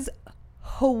 This is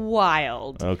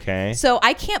wild. Okay. So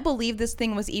I can't believe this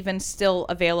thing was even still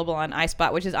available on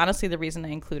iSpot, which is honestly the reason I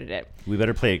included it. We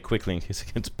better play it quickly in case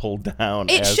it gets pulled down.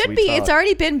 It as should we be. talk. It's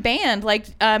already been banned. Like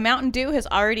Mountain Dew has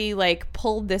already like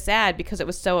pulled this ad because it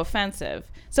was so offensive.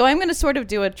 So I'm going to sort of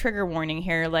do a trigger warning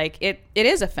here. Like it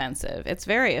is offensive. It's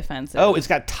very offensive. Oh, it's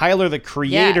got Tyler the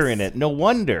Creator in it. No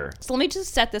wonder. So let me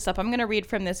just set this up. I'm going to read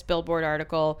from this Billboard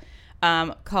article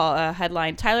called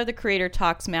headline: Tyler the Creator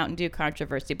talks Mountain Dew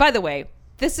controversy. By the way,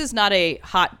 this is not a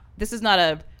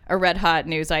red hot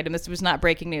news item. This was not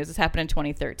breaking news. This happened in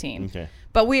 2013. Okay.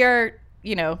 But we are,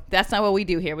 that's not what we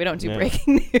do here. We don't do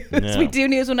breaking news. No. We do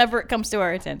news whenever it comes to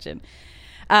our attention.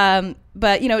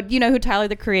 But you know who Tyler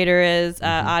the Creator is,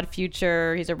 Odd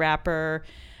Future. He's a rapper.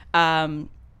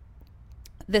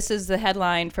 This is the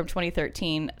headline from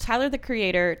 2013. Tyler the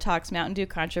Creator talks Mountain Dew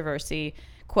controversy.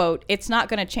 Quote, "It's not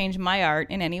going to change my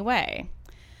art in any way."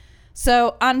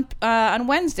 So on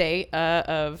Wednesday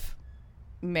of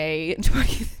May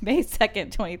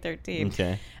 2nd, 2013,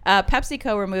 okay.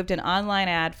 PepsiCo removed an online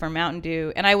ad for Mountain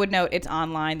Dew, and I would note it's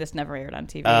online. This never aired on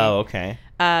TV. Oh, okay.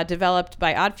 Developed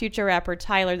by Odd Future rapper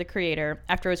Tyler the Creator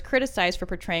after it was criticized for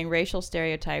portraying racial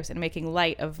stereotypes and making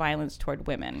light of violence toward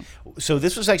women. So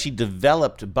this was actually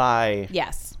developed by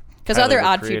yes, because other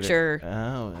Odd Future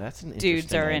that's an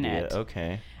dudes are idea. in it.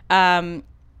 Okay.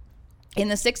 In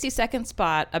the 60-second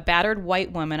spot, a battered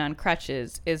white woman on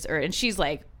crutches and she's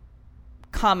like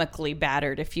comically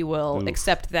battered, if you will,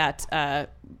 except that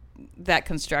that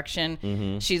construction.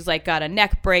 Mm-hmm. She's like got a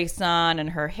neck brace on,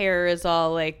 and her hair is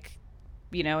all like,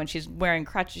 and she's wearing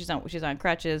crutches. She's on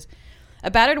crutches.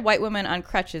 A battered white woman on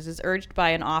crutches is urged by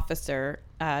an officer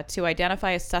to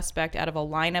identify a suspect out of a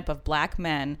lineup of black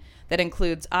men that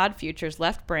includes Odd Future's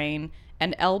Left Brain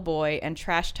and L-Boy and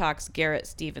Trash Talk's Garrett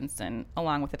Stevenson,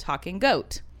 along with a talking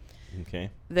goat.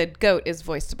 Okay. The goat is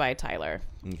voiced by Tyler.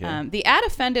 Okay. The ad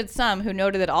offended some who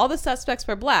noted that all the suspects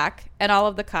were black and all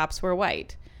of the cops were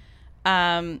white.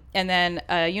 And then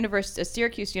a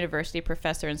Syracuse University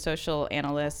professor and social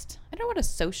analyst. I don't know what a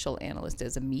social analyst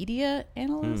is. A media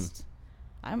analyst?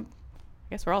 I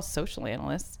guess we're all social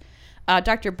analysts.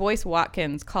 Dr. Boyce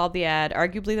Watkins called the ad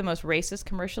arguably the most racist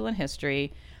commercial in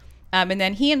history. And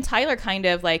then he and Tyler kind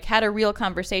of like had a real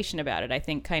conversation about it. I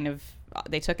think kind of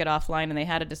they took it offline and they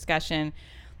had a discussion.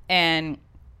 And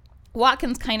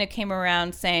Watkins kind of came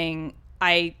around saying,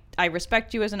 I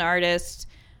respect you as an artist.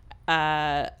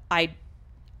 I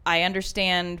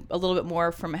understand a little bit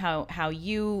more from how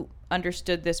you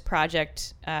understood this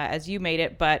project as you made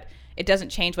it, but it doesn't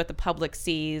change what the public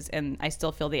sees, and I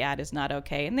still feel the ad is not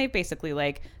okay. And they basically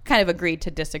like kind of agreed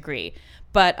to disagree.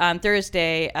 But on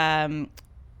Thursday, later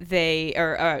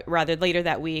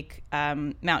that week,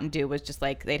 Mountain Dew was just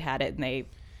like they'd had it and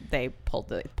they pulled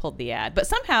the ad, but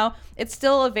somehow it's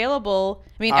still available.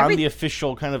 I mean, on the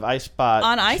official kind of iSpot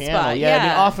on channel. iSpot, yeah. I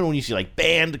mean, often when you see like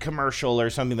banned commercial or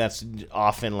something, that's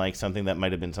often like something that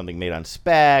might have been something made on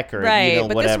spec or right.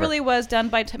 But whatever. This really was done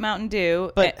by Mountain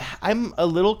Dew. But I'm a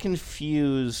little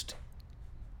confused.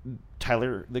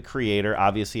 Tyler the Creator,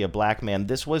 obviously a black man.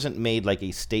 This wasn't made like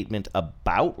a statement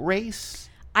about race.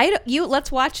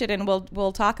 Let's watch it and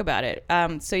we'll talk about it.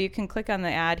 So you can click on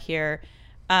the ad here.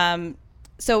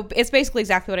 So it's basically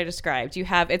exactly what I described.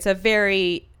 It's a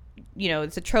very,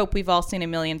 it's a trope we've all seen a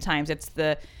million times. It's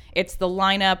the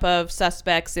lineup of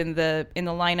suspects in the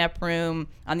lineup room.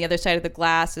 On the other side of the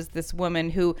glass is this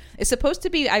woman who is supposed to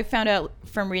be, I found out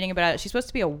from reading about it, she's supposed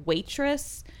to be a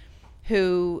waitress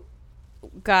who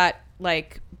got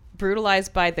like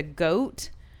brutalized by the goat.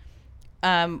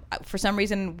 For some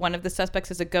reason, one of the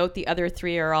suspects is a goat. The other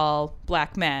three are all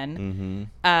black men.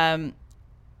 Mm-hmm.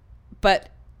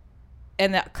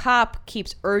 And the cop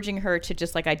keeps urging her to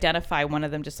just like identify one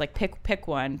of them, just like pick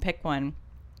one.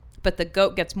 But the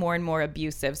goat gets more and more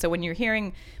abusive. So when you're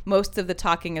hearing most of the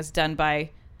talking is done by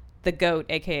the goat,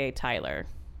 aka Tyler.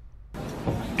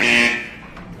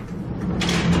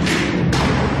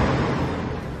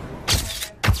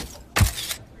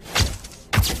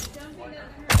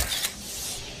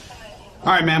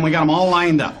 All right, man, we got them all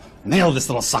lined up. Nail this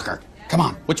little sucker. Come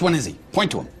on, which one is he?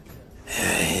 Point to him.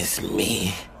 It's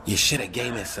me. You should have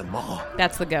gave me some more.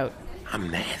 That's the goat.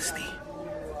 I'm nasty.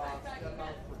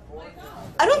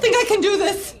 I don't think I can do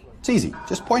this. It's easy.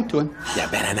 Just point to him. You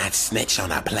better not snitch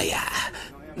on a player.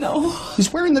 No.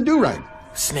 He's wearing the do-rag.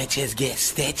 Snitches get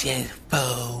stitches,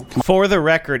 fool. For the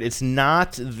record, it's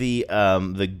not the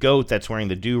goat that's wearing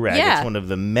the do-rag. Yeah. It's one of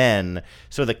the men.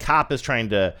 So the cop is trying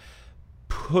to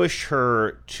push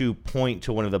her to point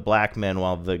to one of the black men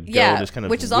while the goat is kind of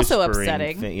which is also whispering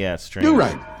upsetting. Yeah, it's strange.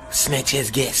 Do-rag.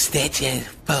 Snitches get stitches,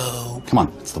 fool. Come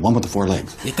on, it's the one with the 4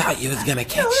 legs. You thought you was gonna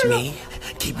catch me?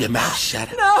 Keep your mouth shut.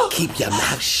 No. Keep your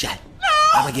mouth shut. No.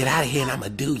 I'm gonna get out of here and I'm gonna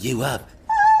do you up.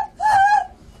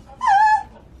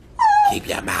 Keep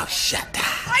your mouth shut.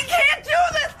 I can't do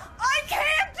this. I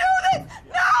can't do this.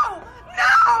 No.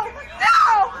 No.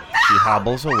 No. She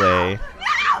hobbles away.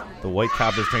 The white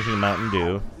cop is drinking Mountain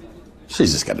Dew.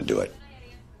 She's just got to do it.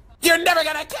 You're never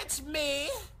gonna catch me.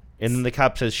 And then the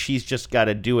cop says she's just got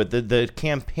to do it. The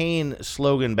campaign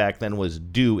slogan back then was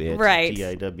 "Do It." Right.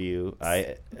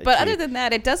 DIWI. But other than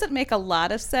that, it doesn't make a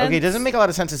lot of sense. Okay, it doesn't make a lot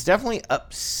of sense. It's definitely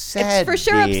upsetting. It's for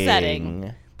sure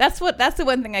upsetting. That's the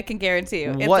one thing I can guarantee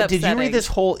you. It's what upsetting. did you read this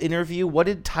whole interview? What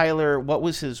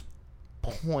was his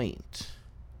point?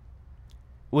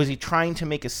 Was he trying to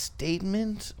make a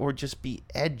statement or just be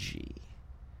edgy?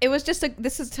 It was just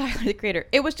this is Tyler, the creator.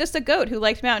 It was just a goat who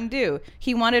liked Mountain Dew.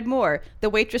 He wanted more. The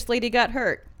waitress lady got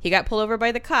hurt. He got pulled over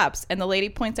by the cops, and the lady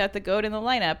points out the goat in the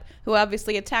lineup who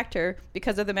obviously attacked her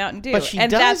because of the Mountain Dew. But she and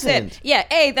doesn't. That's it.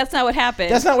 Yeah, that's not what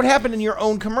happened. That's not what happened in your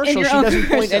own commercial. She doesn't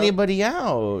point anybody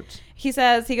out. He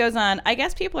goes on, I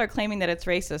guess people are claiming that it's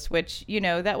racist, which,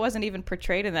 that wasn't even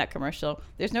portrayed in that commercial.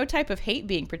 There's no type of hate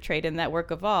being portrayed in that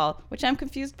work of all, which I'm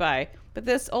confused by. But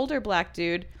this older black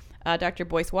dude, Dr.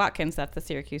 Boyce Watkins, that's the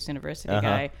Syracuse University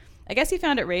guy, I guess he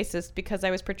found it racist because I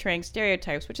was portraying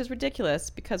stereotypes, which is ridiculous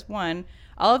because, 1,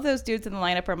 all of those dudes in the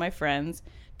lineup are my friends.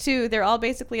 2, they're all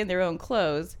basically in their own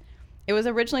clothes. It was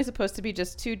originally supposed to be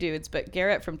just 2 dudes, but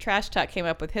Garrett from Trash Talk came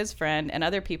up with his friend, and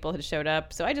other people had showed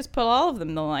up, so I just put all of them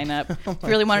in the lineup. If you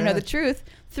really want to know the truth.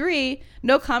 3,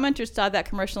 no commenters saw that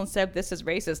commercial and said, this is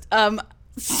racist. I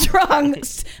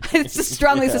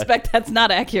strongly suspect that's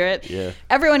not accurate. Yeah.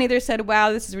 Everyone either said,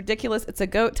 wow, this is ridiculous, it's a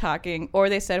goat talking, or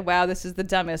they said, wow, this is the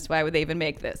dumbest, why would they even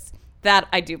make this? That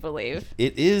I do believe.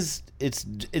 It is. It's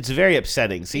very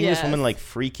upsetting. Seeing this woman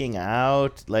freaking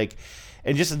out,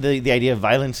 and just the idea of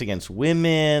violence against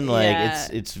women,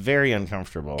 it's very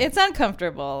uncomfortable. It's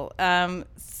uncomfortable.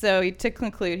 So to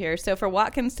conclude here, so for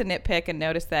Watkins to nitpick and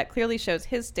notice that clearly shows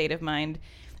his state of mind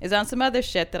is on some other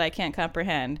shit that I can't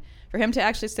comprehend. For him to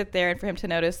actually sit there and for him to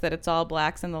notice that it's all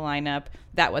blacks in the lineup,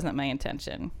 that wasn't my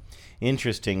intention.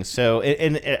 Interesting. So,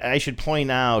 and I should point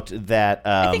out that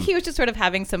I think he was just sort of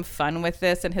having some fun with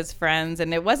this and his friends,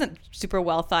 and it wasn't super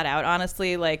well thought out,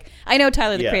 honestly. I know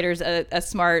Tyler, the creator's a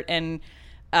smart and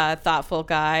thoughtful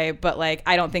guy, but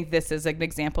I don't think this is an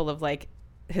example of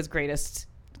his greatest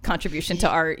contribution to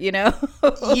art,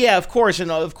 Yeah, of course.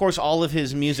 And of course, all of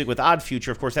his music with Odd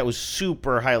Future, of course, that was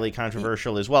super highly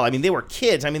controversial as well. I mean, they were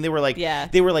kids. I mean, they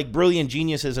were brilliant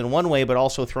geniuses in one way, but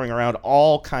also throwing around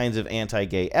all kinds of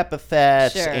anti-gay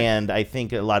epithets. Sure. And I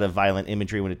think a lot of violent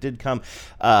imagery when it did come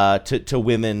to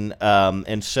women.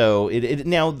 And so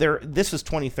this was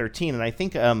 2013. And I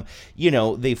think,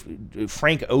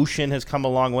 Frank Ocean has come a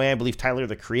long way. I believe Tyler,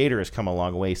 the Creator, has come a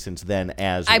long way since then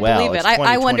as well. I believe it.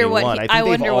 I wonder what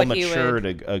they've all matured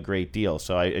a great deal,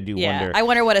 so I do wonder. I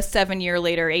wonder what a 7 year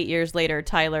later, 8 years later,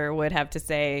 Tyler would have to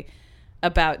say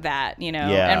about that.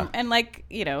 Yeah. And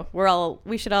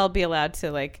we should all be allowed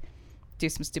to do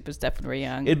some stupid stuff when we're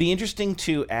young. It'd be interesting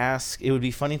to ask. It would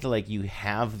be funny to you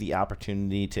have the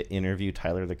opportunity to interview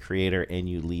Tyler, the Creator, and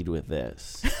you lead with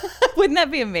this. Wouldn't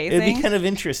that be amazing? It'd be kind of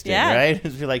interesting, right?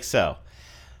 It'd be so.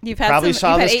 You've had probably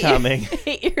saw this coming.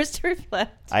 8 years to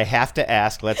reflect. I have to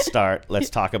ask. Let's start.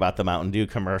 Let's talk about the Mountain Dew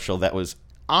commercial that was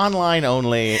online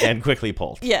only and quickly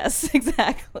pulled. Yes,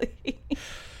 exactly.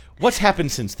 What's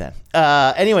happened since then?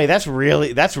 Anyway, that's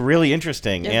really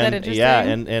interesting. Isn't that interesting? Yeah,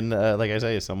 and like I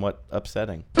say, somewhat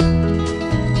upsetting.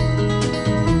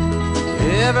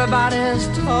 Everybody's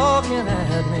talking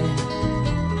at me.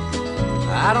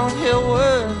 I don't hear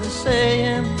words they're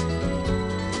saying.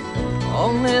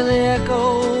 Only the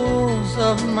echoes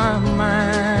of my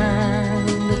mind.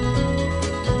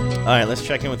 All right, let's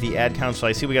check in with the ad council.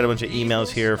 I see we got a bunch of emails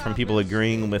here from people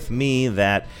agreeing with me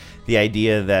that the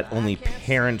idea that only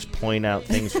parents point out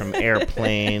things from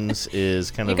airplanes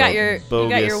is kind of bogus. You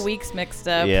got your weeks mixed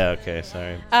up. Yeah, okay,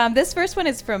 sorry. This first one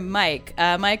is from Mike.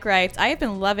 Mike writes, I have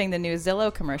been loving the new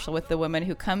Zillow commercial with the woman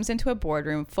who comes into a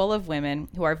boardroom full of women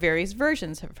who are various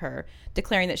versions of her,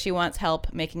 declaring that she wants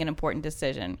help making an important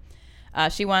decision.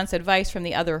 She wants advice from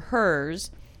the other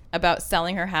hers, about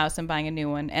selling her house and buying a new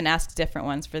one and asks different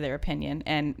ones for their opinion.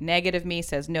 And negative me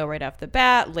says no right off the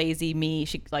bat. Lazy me,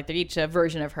 they're each a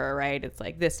version of her, right? It's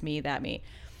like this me, that me.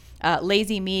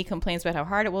 Lazy me complains about how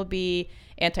hard it will be.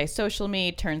 Antisocial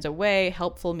me turns away.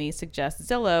 Helpful me suggests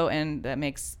Zillow, and that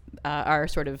makes our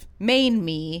sort of main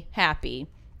me happy.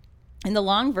 In the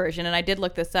long version, and I did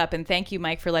look this up, and thank you,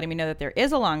 Mike, for letting me know that there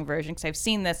is a long version, because I've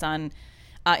seen this on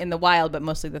in the wild, but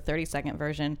mostly the 30-second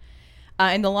version.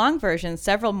 In the long version,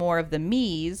 several more of the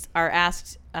me's are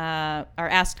asked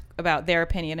about their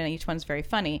opinion, and each one's very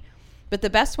funny. But the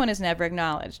best one is never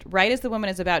acknowledged. Right as the woman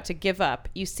is about to give up,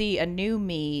 you see a new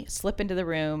me slip into the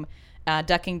room,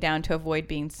 ducking down to avoid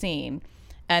being seen.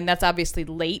 And that's obviously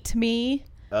late me.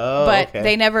 Oh, but okay.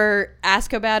 they never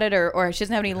ask about it, or she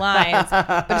doesn't have any lines.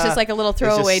 But it's just like a little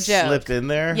throwaway It's just joke. slipped in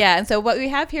there? Yeah, and so what we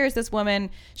have here is this woman.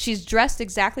 She's dressed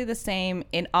exactly the same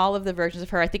in all of the versions of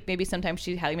her. I think maybe sometimes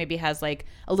she maybe has like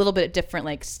a little bit different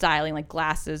like styling, like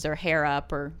glasses or hair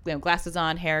up, or glasses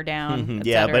on, hair down. Mhm.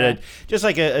 Yeah, but just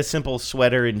like a simple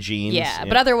sweater and jeans. Yeah,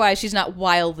 but otherwise she's not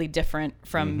wildly different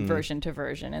from version to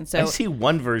version. And so I see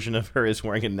one version of her is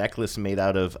wearing a necklace made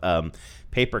out of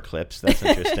paper clips. That's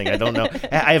interesting. I don't know.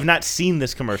 I have not seen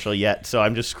this commercial yet, so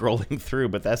I'm just scrolling through,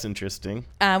 but that's interesting.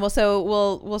 So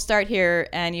we'll start here,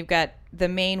 and you've got the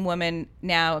main woman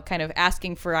now kind of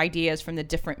asking for ideas from the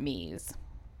different me's.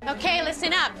 Okay,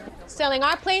 listen up. Selling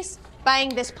our place, buying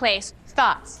this place.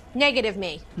 Thoughts? Negative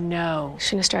me. No.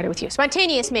 Shouldn't have started with you.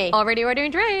 Spontaneous me. Already ordering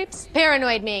drapes.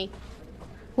 Paranoid me.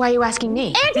 Why are you asking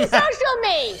me? Antisocial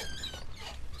me.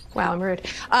 Wow, I'm rude.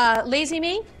 Lazy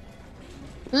me.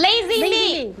 Lazy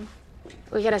me.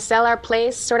 We gotta sell our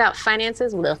place, sort out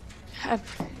finances.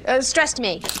 Stressed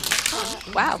me.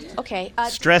 Wow. Okay.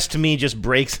 Stressed me just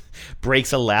breaks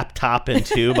a laptop in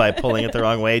two by pulling it the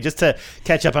wrong way. Just to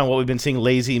catch up on what we've been seeing,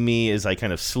 lazy me is like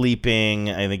kind of sleeping.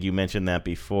 I think you mentioned that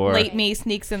before. Late me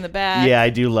sneaks in the back. Yeah, I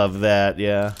do love that.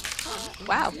 Yeah.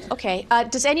 Wow. Okay.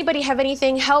 Does anybody have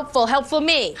anything helpful? Helpful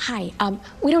me. Hi.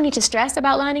 We don't need to stress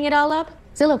about lining it all up.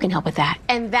 Zillow can help with that.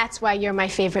 And that's why you're my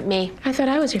favorite me. I thought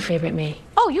I was your favorite me.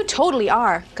 Oh, you totally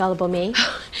are. Gullible me.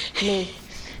 Me.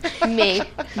 Me.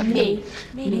 Me.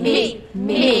 Me. Me.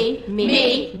 Me.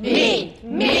 Me. Me.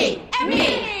 Me.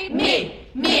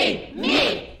 Me.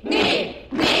 Me.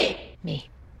 Me. Me.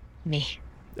 Me.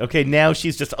 Okay, now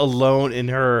she's just alone in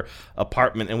her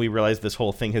apartment, and we realize this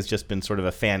whole thing has just been sort of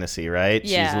a fantasy, right?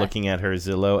 Yeah. She's looking at her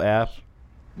Zillow app.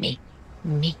 Me.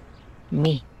 Me.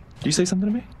 Me. Did you say something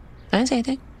to me? I didn't say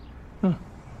anything.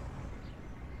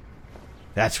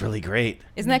 That's really great.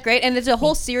 Isn't that great? And there's a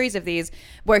whole series of these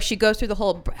where she goes through the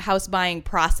whole house buying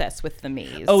process with the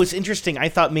me's. Oh, it's interesting. I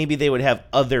thought maybe they would have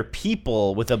other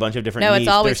people with a bunch of different No, me's. it's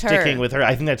always They're her. sticking with her.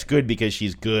 I think that's good because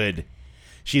she's good.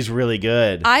 She's really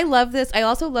good. I love this. I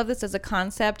also love this as a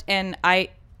concept, and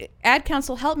ad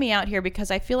council, help me out here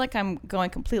because I feel like I'm going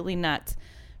completely nuts.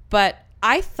 But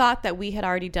I thought that we had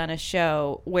already done a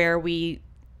show where we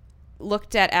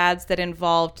looked at ads that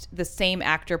involved the same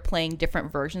actor playing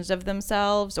different versions of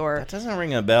themselves, or that doesn't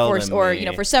ring a bell. or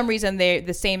for some reason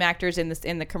the same actors in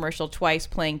the commercial twice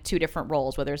playing two different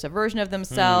roles, whether it's a version of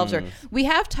themselves or we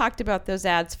have talked about those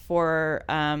ads for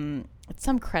it's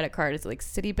some credit card. Is it like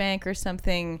Citibank or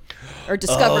something, or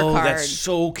Discover Card? That's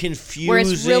so confusing. Where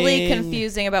it's really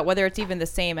confusing about whether it's even the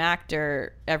same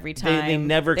actor every time. They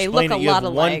never they explain look it. a You lot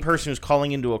have one alike. person who's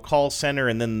calling into a call center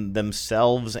and then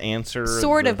themselves answer.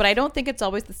 Sort of, but I don't think it's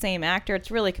always the same actor. It's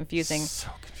really confusing. So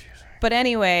confusing. But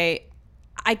anyway,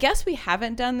 I guess we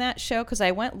haven't done that show because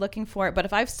I went looking for it. But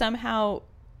if I somehow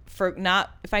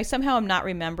am not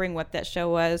remembering what that show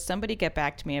was, somebody get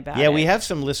back to me about it. Yeah, we have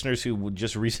some listeners who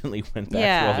just recently went back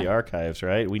Yeah. through all the archives,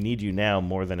 right? We need you now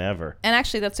more than ever. And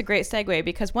actually, that's a great segue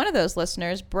because one of those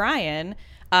listeners, Brian,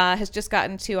 has just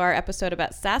gotten to our episode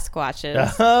about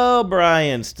Sasquatches. Oh,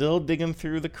 Brian, still digging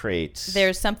through the crates.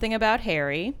 There's something about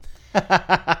Harry.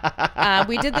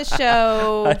 We did the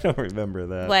show. I don't remember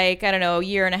that. Like, I don't know, a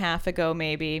year and a half ago,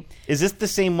 maybe. Is this the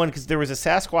same one? Because there was a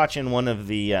Sasquatch in one of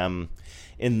the,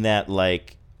 in that,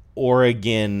 like,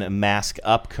 Oregon Mask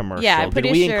Up commercial. Yeah, I'm did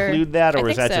pretty we sure. include that, I or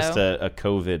was think that just so. a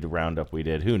COVID roundup we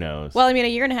did? Who knows? Well, I mean, a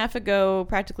year and a half ago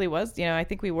practically was, I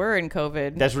think we were in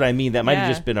COVID. That's what I mean. That might have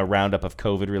Yeah. just been a roundup of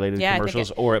COVID-related Yeah, I think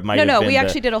commercials, it- or it might No, have no, been we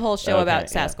actually did a whole show about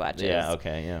Sasquatches. Yeah,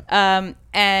 okay, yeah.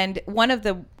 And one of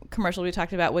the commercials we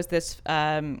talked about was this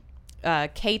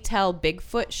K-Tel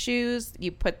Bigfoot shoes.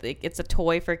 You put it's a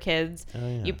toy for kids. Oh,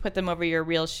 yeah. You put them over your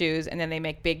real shoes, and then they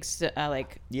make big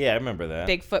Yeah, I remember that.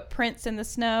 big footprints in the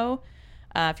snow.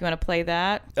 If you want to play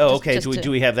that. Oh, Just- okay. just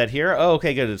Do we have that here? Oh,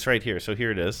 okay, good. It's right here. So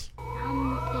here it is.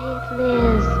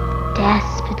 Liz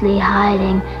desperately secretly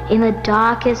hiding in the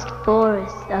darkest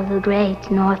forests of the great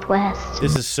Northwest.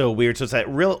 This is so weird. So it's that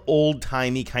real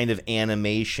old-timey kind of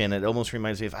animation. It almost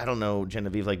reminds me of, I don't know,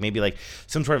 Genevieve, like maybe like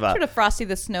some sort of Frosty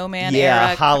the Snowman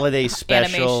era holiday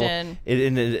special. animation.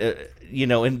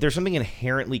 And there's something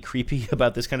inherently creepy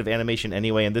about this kind of animation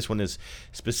anyway, and this one is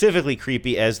specifically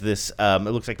creepy as this, it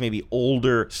looks like maybe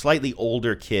slightly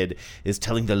older kid is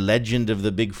telling the legend of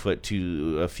the Bigfoot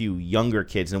to a few younger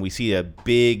kids, and we see a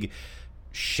big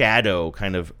shadow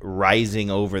kind of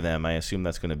rising over them. I assume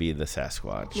that's going to be the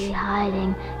Sasquatch.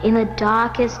 Hiding in the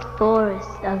darkest forests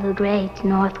of the great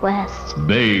Northwest.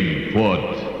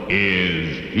 Bigfoot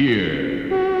is here.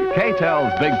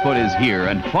 K-Tel's Bigfoot is here,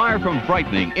 and far from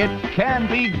frightening, it can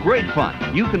be great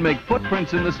fun. You can make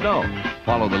footprints in the snow.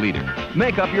 Follow the leader.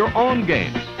 Make up your own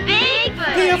games.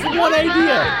 Bigfoot! They have one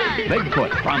idea.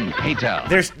 Bigfoot from K-Tel.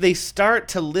 They start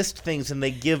to list things and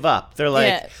they give up. They're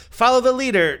like, follow the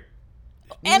leader.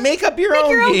 And make up your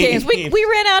own games. We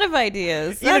ran out of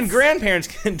ideas. Even grandparents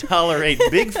can tolerate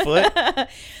Bigfoot.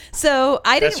 So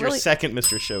That's your second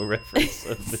Mr. Show reference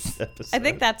of this episode. I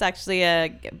think that's actually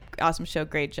a awesome show.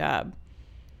 Great job.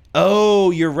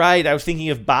 Oh, you're right. I was thinking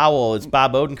of Bowel. It's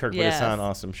Bob Odenkirk, Yes. but it's not an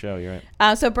awesome show. You're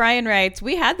right. So Brian writes,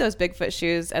 we had those Bigfoot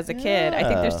shoes as a kid. I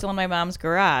think they're still in my mom's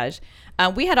garage.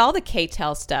 We had all the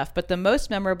K-Tel stuff, but the most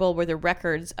memorable were the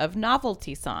records of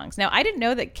novelty songs. Now, I didn't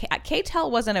know that K-Tel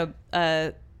wasn't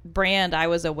a brand I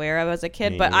was aware of as a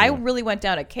kid, but I really went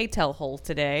down a K-Tel hole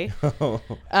today.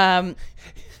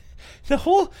 The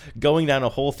whole going down a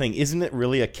hole thing, isn't it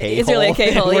really a K-hole? It's really a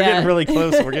K-hole, We're getting really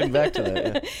close. We're getting back to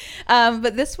that. Yeah.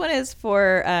 But this one is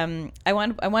for, I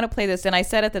want to play this, and I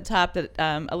said at the top that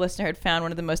a listener had found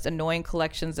one of the most annoying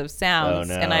collections of sounds,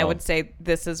 and I would say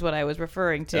this is what I was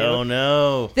referring to. Oh,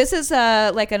 no. This is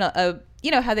like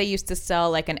you know how they used to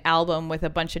sell like an album with a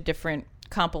bunch of different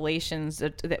compilations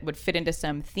that would fit into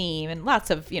some theme, and lots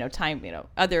of,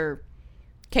 other,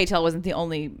 K-Tel wasn't the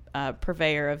only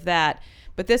purveyor of that.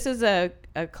 But this is a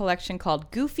collection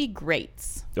called Goofy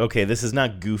Greats. Okay, this is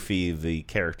not Goofy, the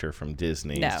character from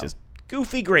Disney. No. It's just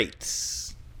Goofy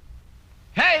Greats.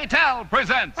 K-Tel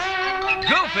presents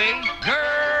Goofy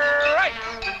Greats.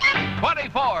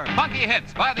 24 funky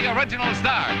hits by the original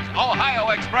stars. Ohio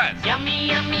Express. Yummy,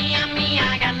 yummy, yummy,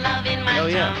 I got love in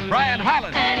my tongue. Brian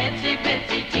Hyland. An itsy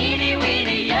bitsy teeny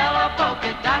weeny yellow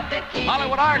polka dot bikini.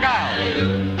 Hollywood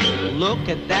Argyle. Look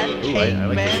at that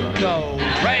caveman go.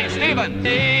 Ray Stevens.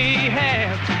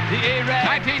 Ahab, the Arab.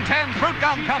 1910 Fruit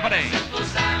Gum Company.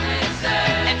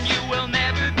 And you will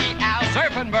never be out.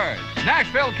 Surfing Birds.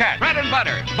 Nashville Cat. Bread and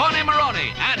Butter. Bonnie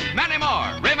Maroney. And many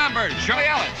more. Remember Shirley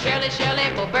Ellis. Shirley, Shirley,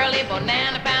 Bo Burley,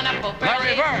 Bonana, Pineapple,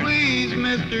 Larry Bird. Please,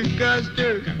 Mr.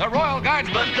 Custer. The Royal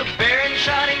Guardsmen. The Baron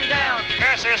shot him down.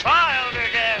 Curses Wilder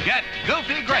again. Get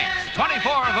Goofy Greats.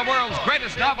 24 of the world's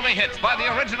greatest novelty hits by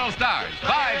the original stars.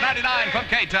 $5.99 from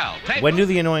K-Tel. When do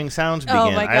the annoying sounds begin?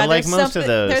 Oh my God, I like most of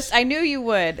those. I knew you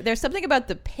would. There's something about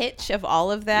the pitch of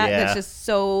all of that that's just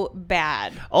so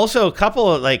bad. Also, a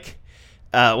couple of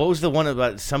what was the one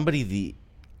about somebody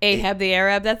Ahab the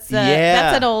Arab. That's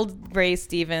an old Ray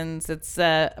Stevens. It's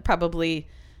probably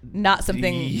not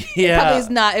something. It probably is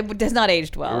not. It has not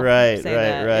aged well. Right.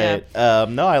 Yeah.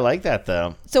 No, I like that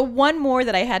though. So one more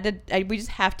that I had to. We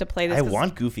just have to play this. I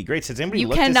want Goofy Greats. Has anybody You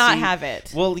looked to cannot see? have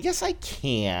it. Well, yes, I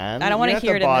can. I don't want to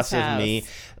hear it in this boss of house. me.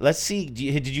 Let's see.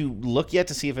 Did you look yet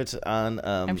to see if it's on?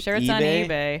 I'm sure it's eBay? on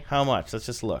eBay. How much? Let's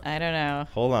just look. I don't know.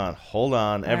 Hold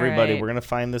on, everybody. right. We're gonna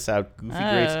find this out. Goofy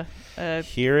Greats.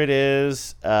 Here it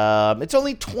is. It's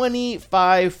only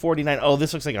 $25.49. Oh,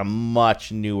 this looks like a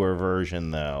much newer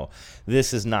version, though.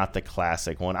 This is not the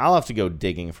classic one. I'll have to go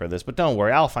digging for this, but don't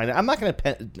worry, I'll find it. I'm not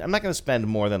gonna spend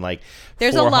more than like.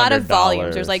 There's a lot of $400.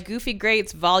 volumes. There's like Goofy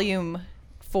Greats Volume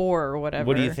 4 or whatever.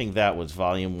 What do you think that was?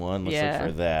 Volume 1? Let's Yeah. look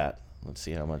for that. Let's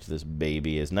see how much this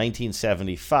baby is.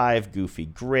 1975 Goofy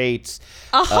Greats.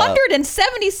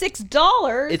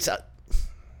 $176.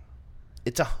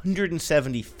 It's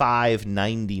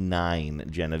 $175.99,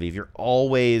 Genevieve. You're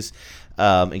always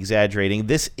exaggerating.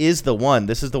 This is the one.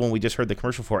 This is the one we just heard the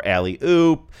commercial for. Alley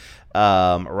Oop,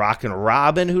 Rockin'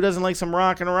 Robin. Who doesn't like some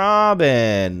Rockin'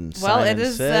 Robin? Well, Simon it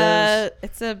is. Says.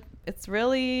 It's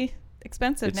really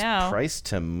expensive It's now. priced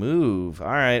to move. All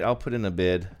right, I'll put in a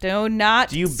bid. Do not.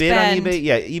 Do you bid on eBay?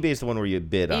 Yeah, eBay is the one where you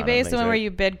bid on. eBay is the one where you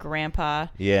bid, Grandpa.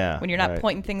 Yeah. When you're not all right.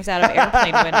 pointing things out of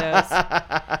airplane windows.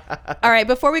 All right,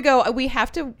 before we go, we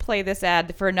have to play this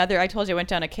ad for another. I told you I went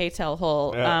down a K-Tel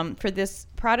hole for this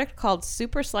product called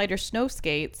Super Slider Snow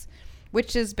Skates,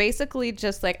 which is basically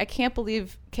just like, I can't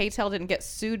believe K-Tel didn't get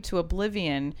sued to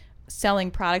oblivion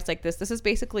selling products like this. This is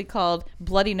basically called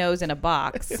Bloody Nose in a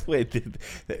box. Wait,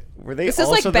 were they This is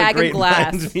also like Bag the of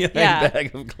Glass. minds behind Yeah.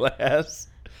 Bag of Glass?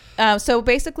 So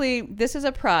basically, this is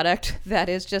a product that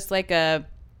is just like a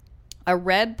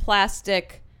red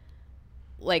plastic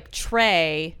like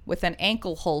tray with an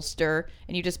ankle holster,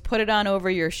 and you just put it on over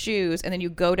your shoes, and then you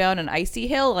go down an icy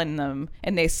hill in them,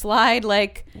 and they slide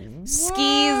like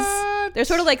skis. They're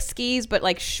sort of like skis, but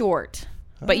like short.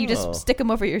 But you Oh. just stick them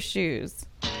over your shoes.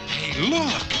 Hey, look!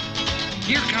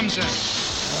 Here comes a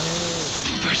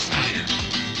super slider.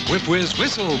 Whip whiz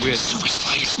whistle with super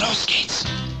slider snow skates.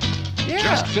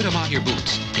 Just fit them on your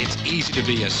boots. It's easy to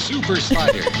be a super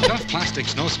slider. Tough plastic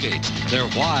snow skates. They're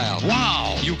wild.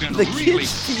 Wow! You can really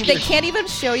see They can't even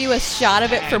show you a shot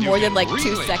of it for more than like 2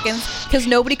 really- seconds because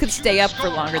nobody could stay up for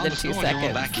longer than 2 in your own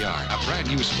seconds. backyard. A brand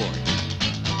new sport.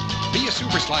 Be a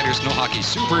super slider snow hockey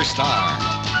superstar.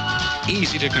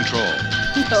 Easy to control.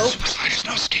 Nope. Super slider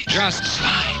snow skate. Just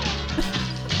slide.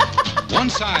 One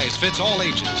size fits all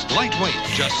ages. Lightweight.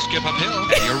 Just skip uphill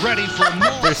and you're ready for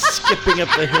more. They're skipping up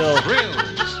the hill.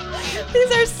 Thrills.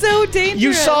 These are so dangerous.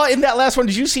 You saw in that last one,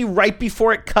 did you see right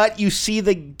before it cut, you see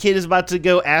the kid is about to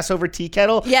go ass over tea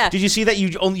kettle? Yeah. Did you see that?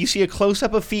 You see a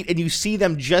close-up of feet, and you see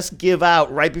them just give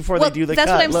out right before they do the cut.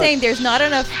 That's what I'm Look. saying. There's not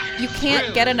enough. You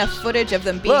can't get enough footage of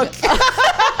them being. Look.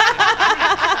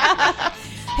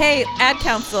 Hey, ad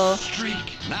council.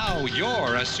 Now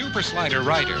you're a super slider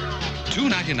rider.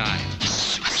 $2.99.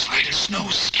 Super slider snow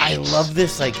skates. I love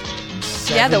this, like,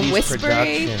 70s Yeah, the whispery.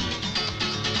 production.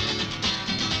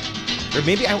 Or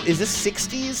maybe, is this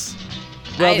 60s?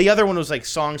 Well, the other one was like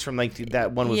songs from like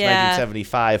that one was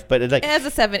 1975, but it like It has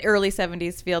a early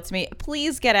 70s feel to me.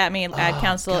 Please get at me, ad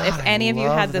council, if any of you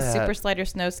love had the that. super slider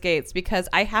snow skates, because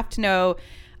I have to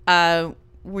know,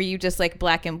 were you just like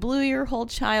black and blue your whole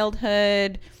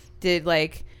childhood? Did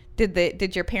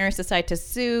your parents decide to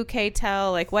sue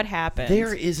K-Tel? Like, what happened?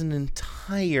 there is an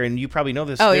entire, and you probably know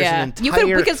this. Oh, there's yeah. an We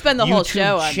entire could spend the whole YouTube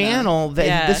show on that. channel that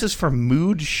Yeah. this is for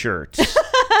mood shirts.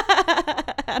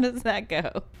 How does that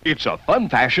go? It's a fun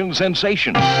fashion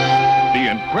sensation. The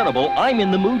incredible I'm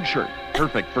in the Mood shirt.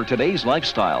 Perfect for today's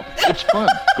lifestyle. It's fun.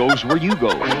 Goes where you go.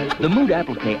 The Mood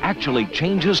applique actually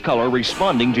changes color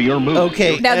responding to your mood.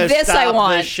 Okay, Now this I stop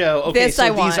want. this show. Okay, This so I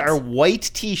these want. are white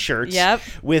T-shirts. Yep.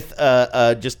 With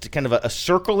just kind of a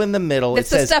circle in the middle. It's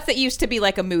it the says stuff that used to be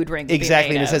like a mood ring. to be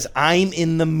exactly, made and it of. says "I'm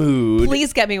in the mood."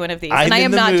 Please get me one of these. I'm And I in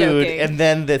am the not mood, joking. and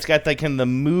then it's got like kind of the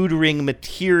mood ring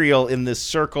material in this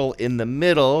circle in the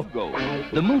middle.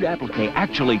 The Mood applique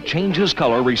actually changes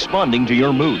color responding to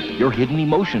your mood, your hidden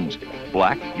emotions.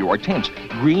 Black, you are tense.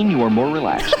 Green, you are more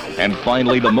relaxed. And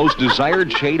finally, the most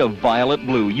desired shade of violet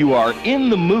blue. You are in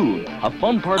the mood. A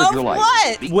fun part of your life.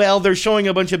 Well, they're showing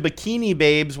a bunch of bikini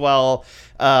babes while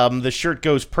the shirt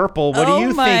goes purple. What do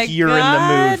you think you're in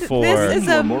the mood for? This is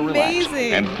You are more relaxed.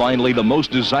 amazing. And finally, the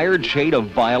most desired shade of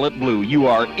violet blue. You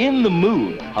are in the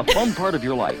mood. A fun part of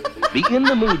your life. The In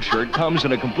the Mood shirt comes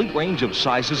in a complete range of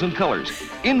sizes and colors.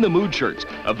 In the Mood shirts,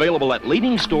 available at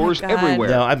leading stores God. everywhere.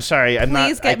 No, I'm sorry. I'm not.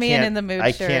 Please get I me an can't- In the Mood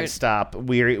I shirt. can't stop.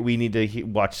 We need to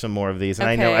watch some more of these. And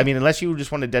I know. Okay. I mean, unless you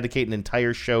just want to dedicate an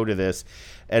entire show to this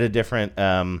at a different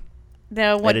No,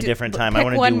 at a different time. I pick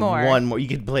want to one do more. one more. You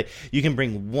can play. You can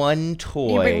bring one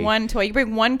toy. You bring one toy. You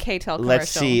bring one K-Tel commercial.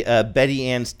 Let's see. Betty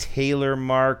Ann's Taylor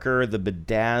marker, the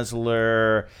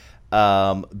Bedazzler,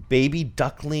 baby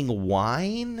duckling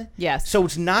wine. Yes. So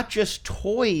it's not just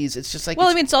toys. It's just like Well,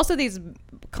 I it's mean, it's also these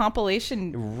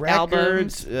compilation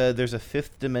records. albums. There's a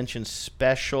Fifth Dimension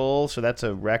special, so that's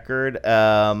a record.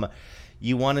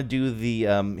 You want to do the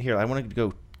here? I want to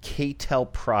go K-Tel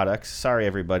products. Sorry,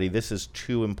 everybody, this is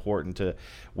too important to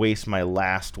waste my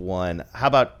last one. How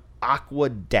about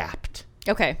Aquadapt?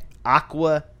 Okay.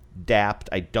 Aquadapt.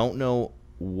 I don't know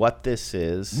what this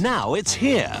is. Now it's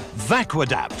here.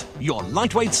 Vacuadapt, your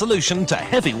lightweight solution to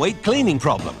heavyweight cleaning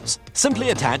problems. Simply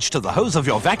attach to the hose of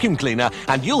your vacuum cleaner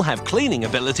and you'll have cleaning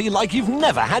ability like you've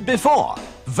never had before.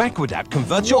 Vacuadapt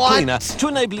converts your What cleaner to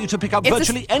enable you to pick up It's a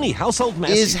virtually any household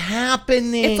mess. Is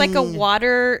happening. It's like a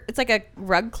water. It's like a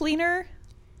rug cleaner.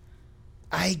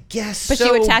 I guess But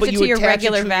so. you attach it to your attach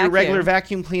regular your vacuum. regular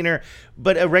vacuum cleaner,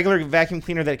 but a regular vacuum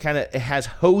cleaner that kind of has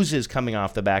hoses coming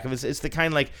off the back of it. It's the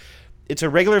kind like, it's a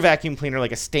regular vacuum cleaner,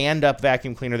 like a stand-up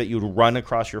vacuum cleaner that you would run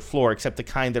across your floor, except the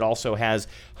kind that also has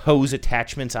hose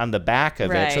attachments on the back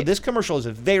of it. So Right. this commercial is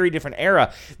a very different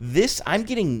era. This, I'm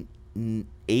getting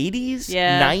 80s,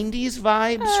 Yeah. 90s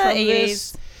vibes from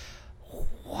 80s. this.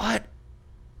 What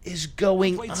is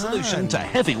going on? Solution to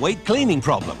heavyweight cleaning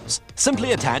problems.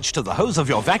 Simply attach to the hose of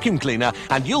your vacuum cleaner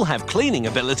and you'll have cleaning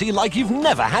ability like you've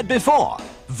never had before.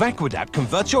 VacuAdapt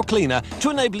converts your cleaner to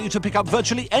enable you to pick up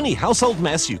virtually any household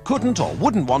mess you couldn't or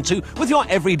wouldn't want to with your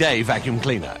everyday vacuum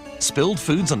cleaner. Spilled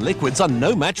foods and liquids are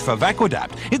no match for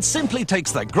VacuAdapt. It simply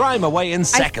takes the grime away in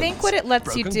seconds. I think what it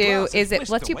lets you do is it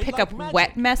lets you pick up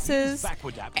wet messes,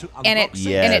 and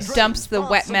it dumps the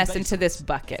wet mess into this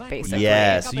bucket, basically.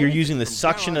 Yes, you're using the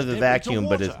suction of the vacuum,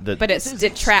 but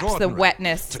it traps the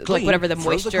wetness, like whatever the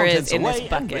moisture is in this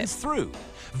bucket.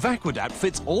 VacuAdapt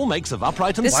fits all makes of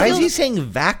upright and Why is he saying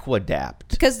VacuAdapt?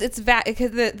 Because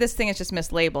this thing is just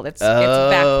mislabeled. It's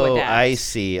VacuAdapt. I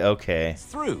see. Okay.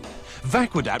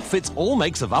 VacuAdapt fits all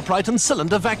makes of upright and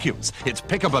cylinder vacuums. Its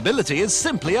pickup ability is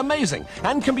simply amazing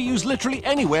and can be used literally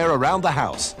anywhere around the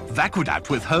house. VacuAdapt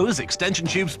with hose, extension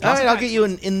tubes, All right, I'll get you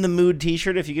an In the Mood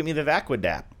t-shirt if you get me the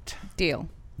VacuAdapt.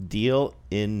 Deal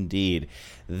indeed.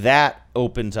 That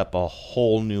opens up a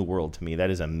whole new world to me. That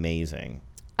is amazing.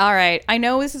 All right. I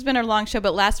know this has been a long show,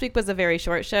 but last week was a very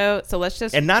short show, so let's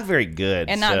just... And not very good.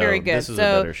 This is a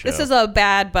better show. This is a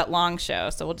bad but long show,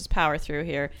 so we'll just power through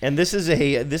here. And this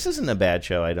isn't a bad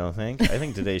show, I don't think. I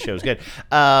think today's show is good.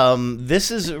 This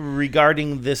is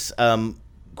regarding this...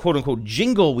 quote-unquote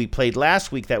jingle we played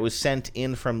last week that was sent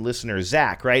in from listener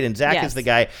Zach, right? And Zach is the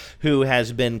guy who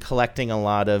has been collecting a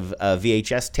lot of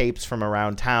VHS tapes from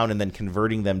around town and then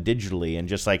converting them digitally and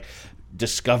just like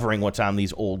discovering what's on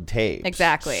these old tapes.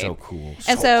 Exactly. So cool.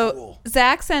 And so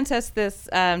Zach sent us this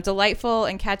delightful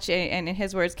and catchy, and in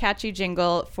his words, catchy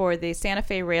jingle for the Santa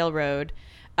Fe Railroad.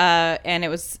 And it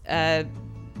was...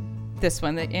 this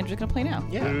one that Andrew's going to play now.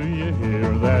 Yeah. Do you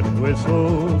hear that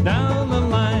whistle down the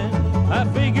line? I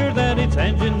figure that it's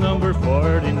engine number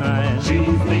 49. She's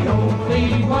the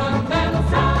only one that'll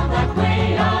sound that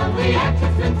way on the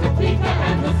Atchison, Topeka,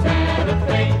 and the Santa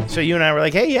Fe. So you and I were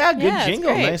like, hey, good it's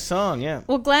jingle. great. Nice song, yeah.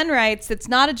 Well, Glenn writes, it's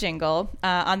not a jingle.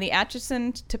 On the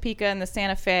Atchison, Topeka, and the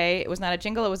Santa Fe, it was not a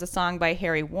jingle. It was a song by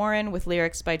Harry Warren with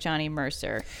lyrics by Johnny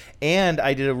Mercer. And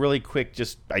I did a really quick,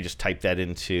 I just typed that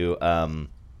into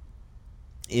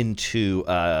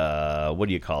what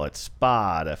do you call it?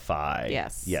 Spotify.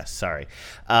 Yes, sorry.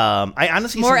 I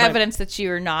honestly... More evidence that you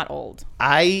are not old.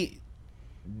 I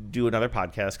do another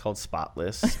podcast called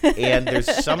Spotless, and there's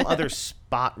some other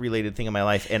spot-related thing in my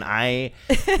life, and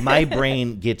my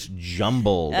brain gets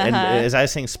jumbled. And as I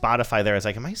was saying Spotify there, I was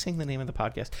like, am I saying the name of the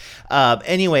podcast?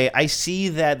 Anyway, I see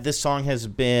that this song has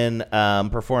been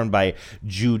performed by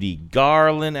Judy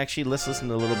Garland. Actually, let's listen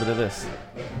to a little bit of this.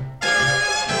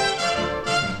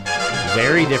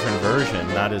 Very different version,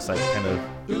 not as like kind of...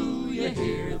 Do you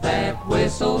hear that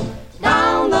whistle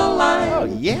down the line? Oh,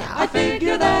 yeah. I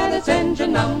figure that it's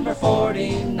engine number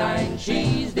 49.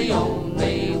 She's the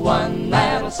only one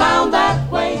that'll sound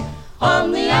that way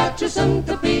on the Atchison,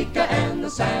 Topeka, and the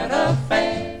Santa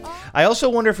Fe. I also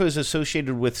wonder if it was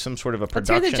associated with some sort of a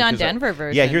production. Let's hear the John Denver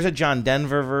version. Yeah, here's a John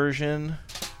Denver version.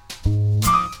 Ooh,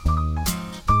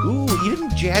 even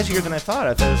jazzier than I thought.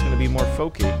 I thought it was going to be more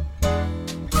folky.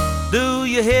 Do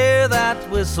you hear that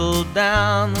whistle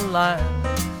down the line?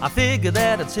 I figure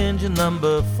that it's engine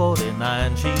number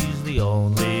 49. She's the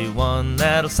only one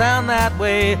that'll sound that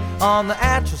way on the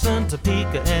Atchison,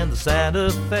 Topeka, and the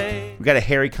Santa Fe. We got a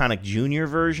Harry Connick Jr.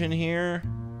 version here.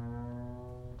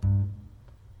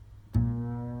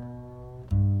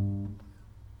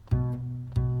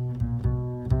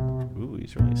 Ooh,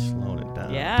 he's really slowing it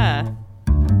down. Yeah.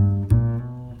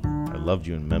 I loved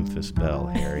you in Memphis Belle,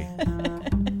 Harry.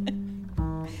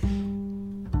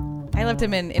 I loved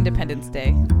him in Independence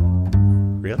Day.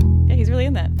 Really? Yeah, he's really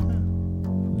in that.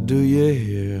 Do you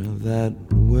hear that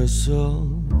whistle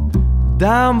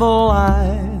down the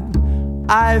line?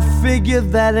 I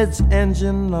figured that it's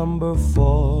engine number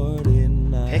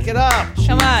 49. Pick it up.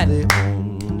 Come on. She's the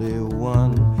only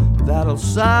one that'll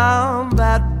sound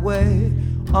that way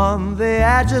on the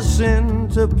Atchison,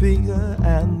 Topeka,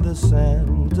 and the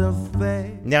Santa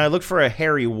Fe. Now, I looked for a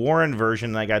Harry Warren version,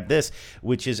 and I got this,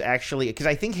 which is actually... Because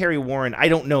I think Harry Warren... I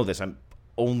don't know this. I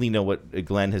only know what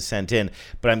Glenn has sent in.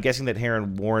 But I'm guessing that Harry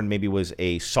Warren maybe was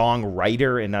a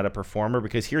songwriter and not a performer,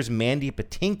 because here's Mandy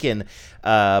Patinkin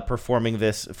performing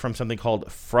this from something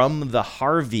called From the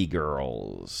Harvey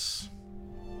Girls.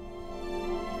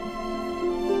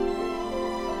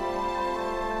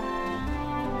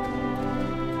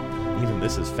 Even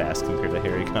this is fast compared to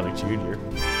Harry Connick Jr.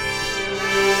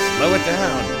 Slow it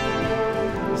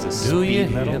down. This is Do you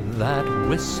speed metal. hear that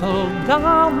whistle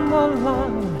down the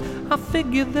line? I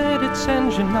figure that it's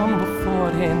engine number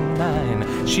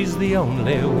 49. She's the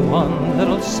only one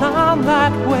that'll sound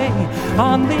that way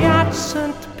on the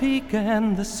Atchison, Topeka,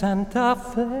 and the Santa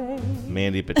Fe.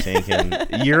 Mandy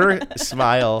Patinkin, your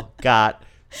smile got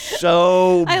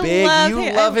so big.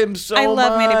 You love him so much. I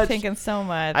love Mandy Patinkin so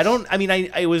much.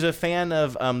 I was a fan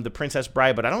of The Princess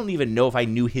Bride, but I don't even know if I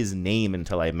knew his name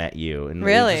until I met you. And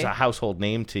really? It was a household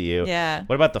name to you. Yeah.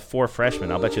 What about The Four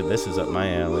Freshmen? I'll bet you this is up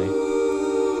my alley.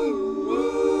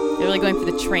 You're really going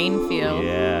for the train feel.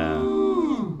 Yeah.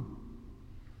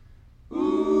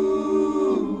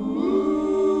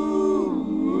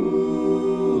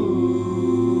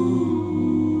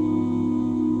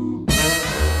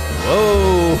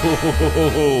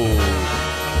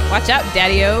 Watch out,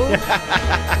 Daddy-O.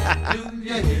 Do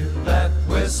you hear that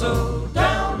whistle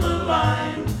down the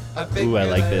line? Ooh, I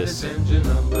like this. Engine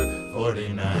number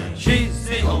 49. She's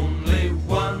the only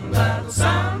one that'll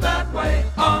sound that way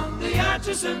on the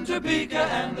Atchison, Topeka,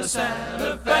 and the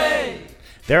Santa Fe.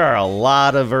 There are a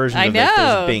lot of versions of this.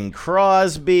 There's Bing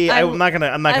Crosby. I'm not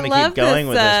gonna keep going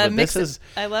with this, but this is.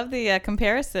 I love the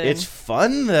comparison. It's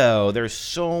fun though. There's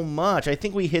so much. I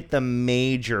think we hit the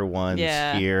major ones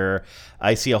here.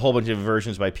 I see a whole bunch of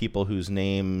versions by people whose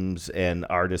names and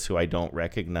artists who I don't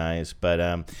recognize,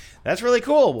 but that's really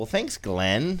cool. Well, thanks,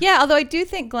 Glenn. Yeah, although I do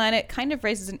think, Glenn, it kind of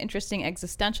raises an interesting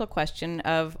existential question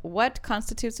of what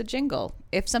constitutes a jingle.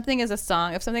 If something is a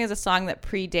song that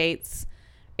predates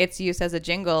its use as a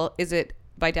jingle, is it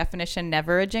by definition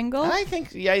never a jingle? I think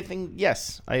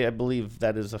yes. I believe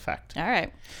that is a fact. All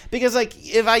right. Because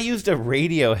if I used a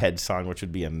Radiohead song, which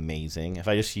would be amazing, if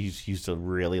I just used a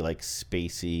really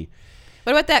spacey.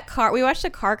 What about that car? We watched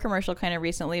a car commercial kind of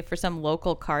recently for some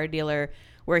local car dealer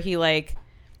where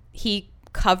he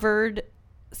covered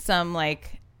some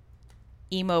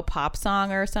emo pop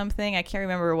song or something. I can't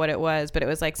remember what it was, but it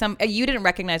was you didn't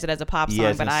recognize it as a pop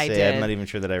song, but I did. I'm not even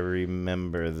sure that I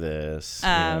remember this.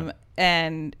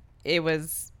 And it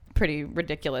was pretty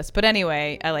ridiculous. But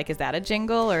anyway, is that a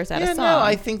jingle or is that a song? No,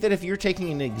 I think that if you're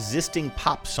taking an existing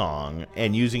pop song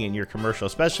and using it in your commercial,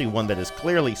 especially one that is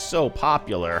clearly so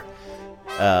popular.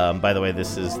 By the way,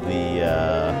 this is the.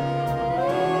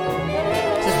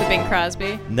 Is this the Bing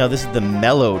Crosby? No, this is the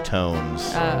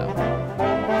Mellow-Tones. Oh.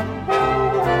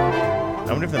 I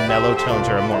wonder if the Mellow-Tones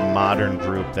are a more modern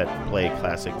group that play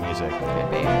classic music.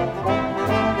 Could be.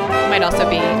 It might also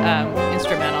be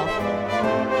instrumental.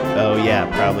 Oh, yeah,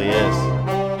 probably is.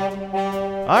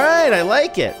 All right, I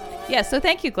like it. Yeah, so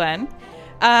thank you, Glenn.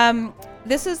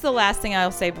 This is the last thing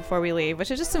I'll say before we leave, which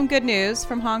is just some good news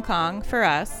from Hong Kong for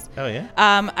us. Oh, yeah?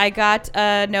 I got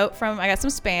a note I got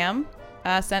some spam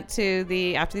sent to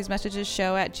the After These Messages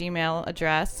show at Gmail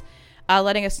address,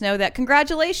 letting us know that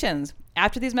congratulations.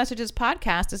 After These Messages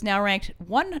podcast is now ranked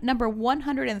number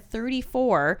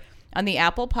 134 on the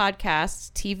Apple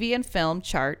Podcasts TV and film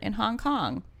chart in Hong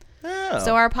Kong. Oh.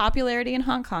 So our popularity in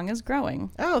Hong Kong is growing.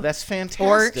 Oh, that's fantastic.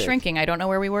 Or shrinking. I don't know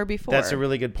where we were before. That's a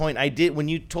really good point. When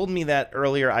you told me that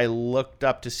earlier, I looked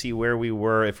up to see where we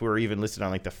were, if we were even listed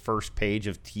on the first page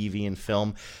of TV and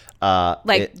film.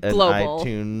 Global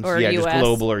iTunes, or US. Just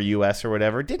global or US or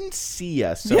whatever. Didn't see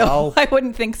us. So no, I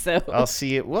wouldn't think so. I'll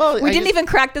see it. Well, we didn't even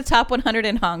crack the top 100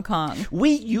 in Hong Kong.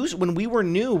 When we were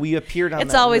new, we appeared on.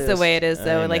 It's always list. The way it is,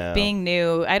 though. Being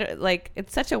new, I don't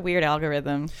it's such a weird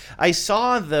algorithm. I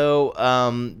saw though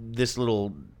this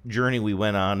little journey we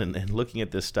went on and looking at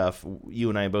this stuff. You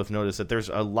and I both noticed that there's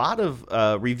a lot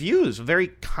of reviews, very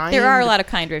kind. There are a lot of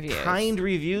kind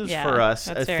reviews. For us.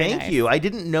 Thank you. I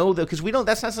didn't know though, because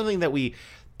that's not something that we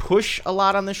push a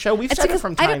lot on the show. We've said it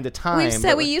from time to time.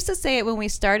 We used to say it when we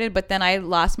started, but then I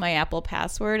lost my Apple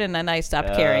password and then I stopped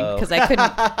caring because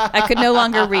I could no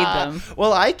longer read them.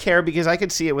 Well, I care because I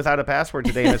could see it without a password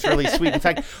today, and it's really sweet. In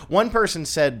fact, one person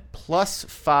said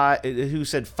who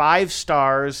said 5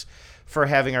 stars for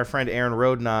having our friend Aaron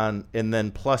Roden on, and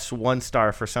then +1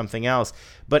 star for something else,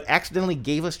 but accidentally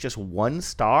gave us just 1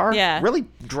 star. Yeah, really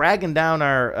dragging down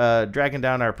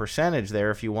our percentage there.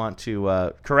 If you want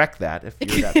to correct that, if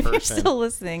you're that person, you're still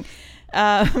listening.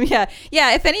 Yeah.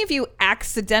 If any of you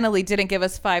accidentally didn't give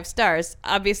us 5 stars,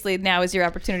 obviously now is your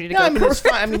opportunity to go. It's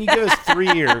fine. You give us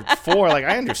 3 or 4.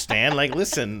 I understand.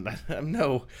 Listen, I'm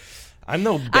no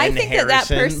Ben I think Harrison, that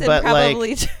person but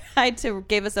probably tried to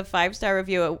give us a 5-star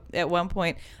review at one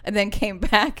point, and then came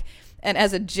back and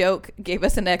as a joke gave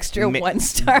us an extra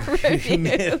 1-star review.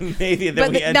 Maybe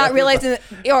then we end not up realizing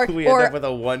end up with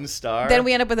a 1 star. Then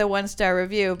we end up with a 1-star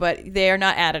review, but they are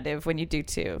not additive when you do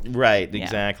 2. Right,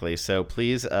 exactly. So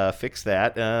please fix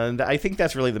that. And I think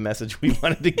that's really the message we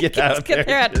wanted to get out there. Get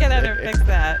out there and fix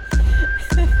that.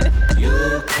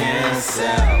 You can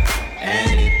sell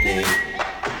anything.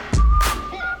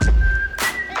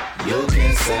 You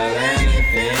can sell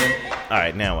anything. All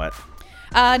right, now what?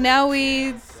 Now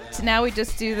we Now we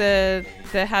just do the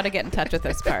how to get in touch with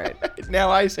us part.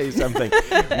 Now I say something.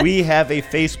 We have a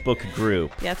Facebook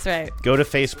group. That's right. Go to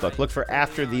Facebook. Look for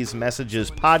After These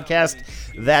Messages podcast.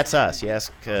 That's us.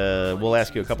 We'll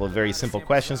ask you a couple of very simple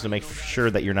questions to make sure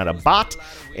that you're not a bot.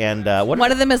 And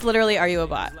one of them is literally, are you a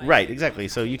bot? Right, exactly.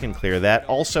 So you can clear that.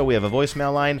 Also, we have a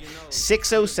voicemail line,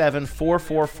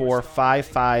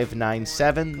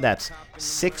 607-444-5597. That's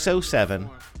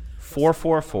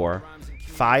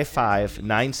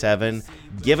 607-444-5597.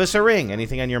 Give us a ring.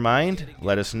 Anything on your mind,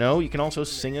 let us know. You can also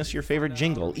sing us your favorite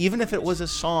jingle, even if it was a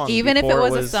song. Even if it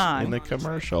was a song. In the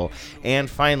commercial. And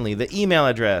finally, the email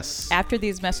address.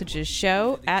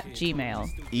 AfterTheseMessagesShow@gmail.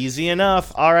 Easy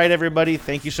enough. All right, everybody.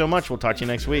 Thank you so much. We'll talk to you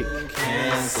next week.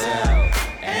 Can't sell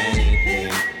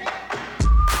anything.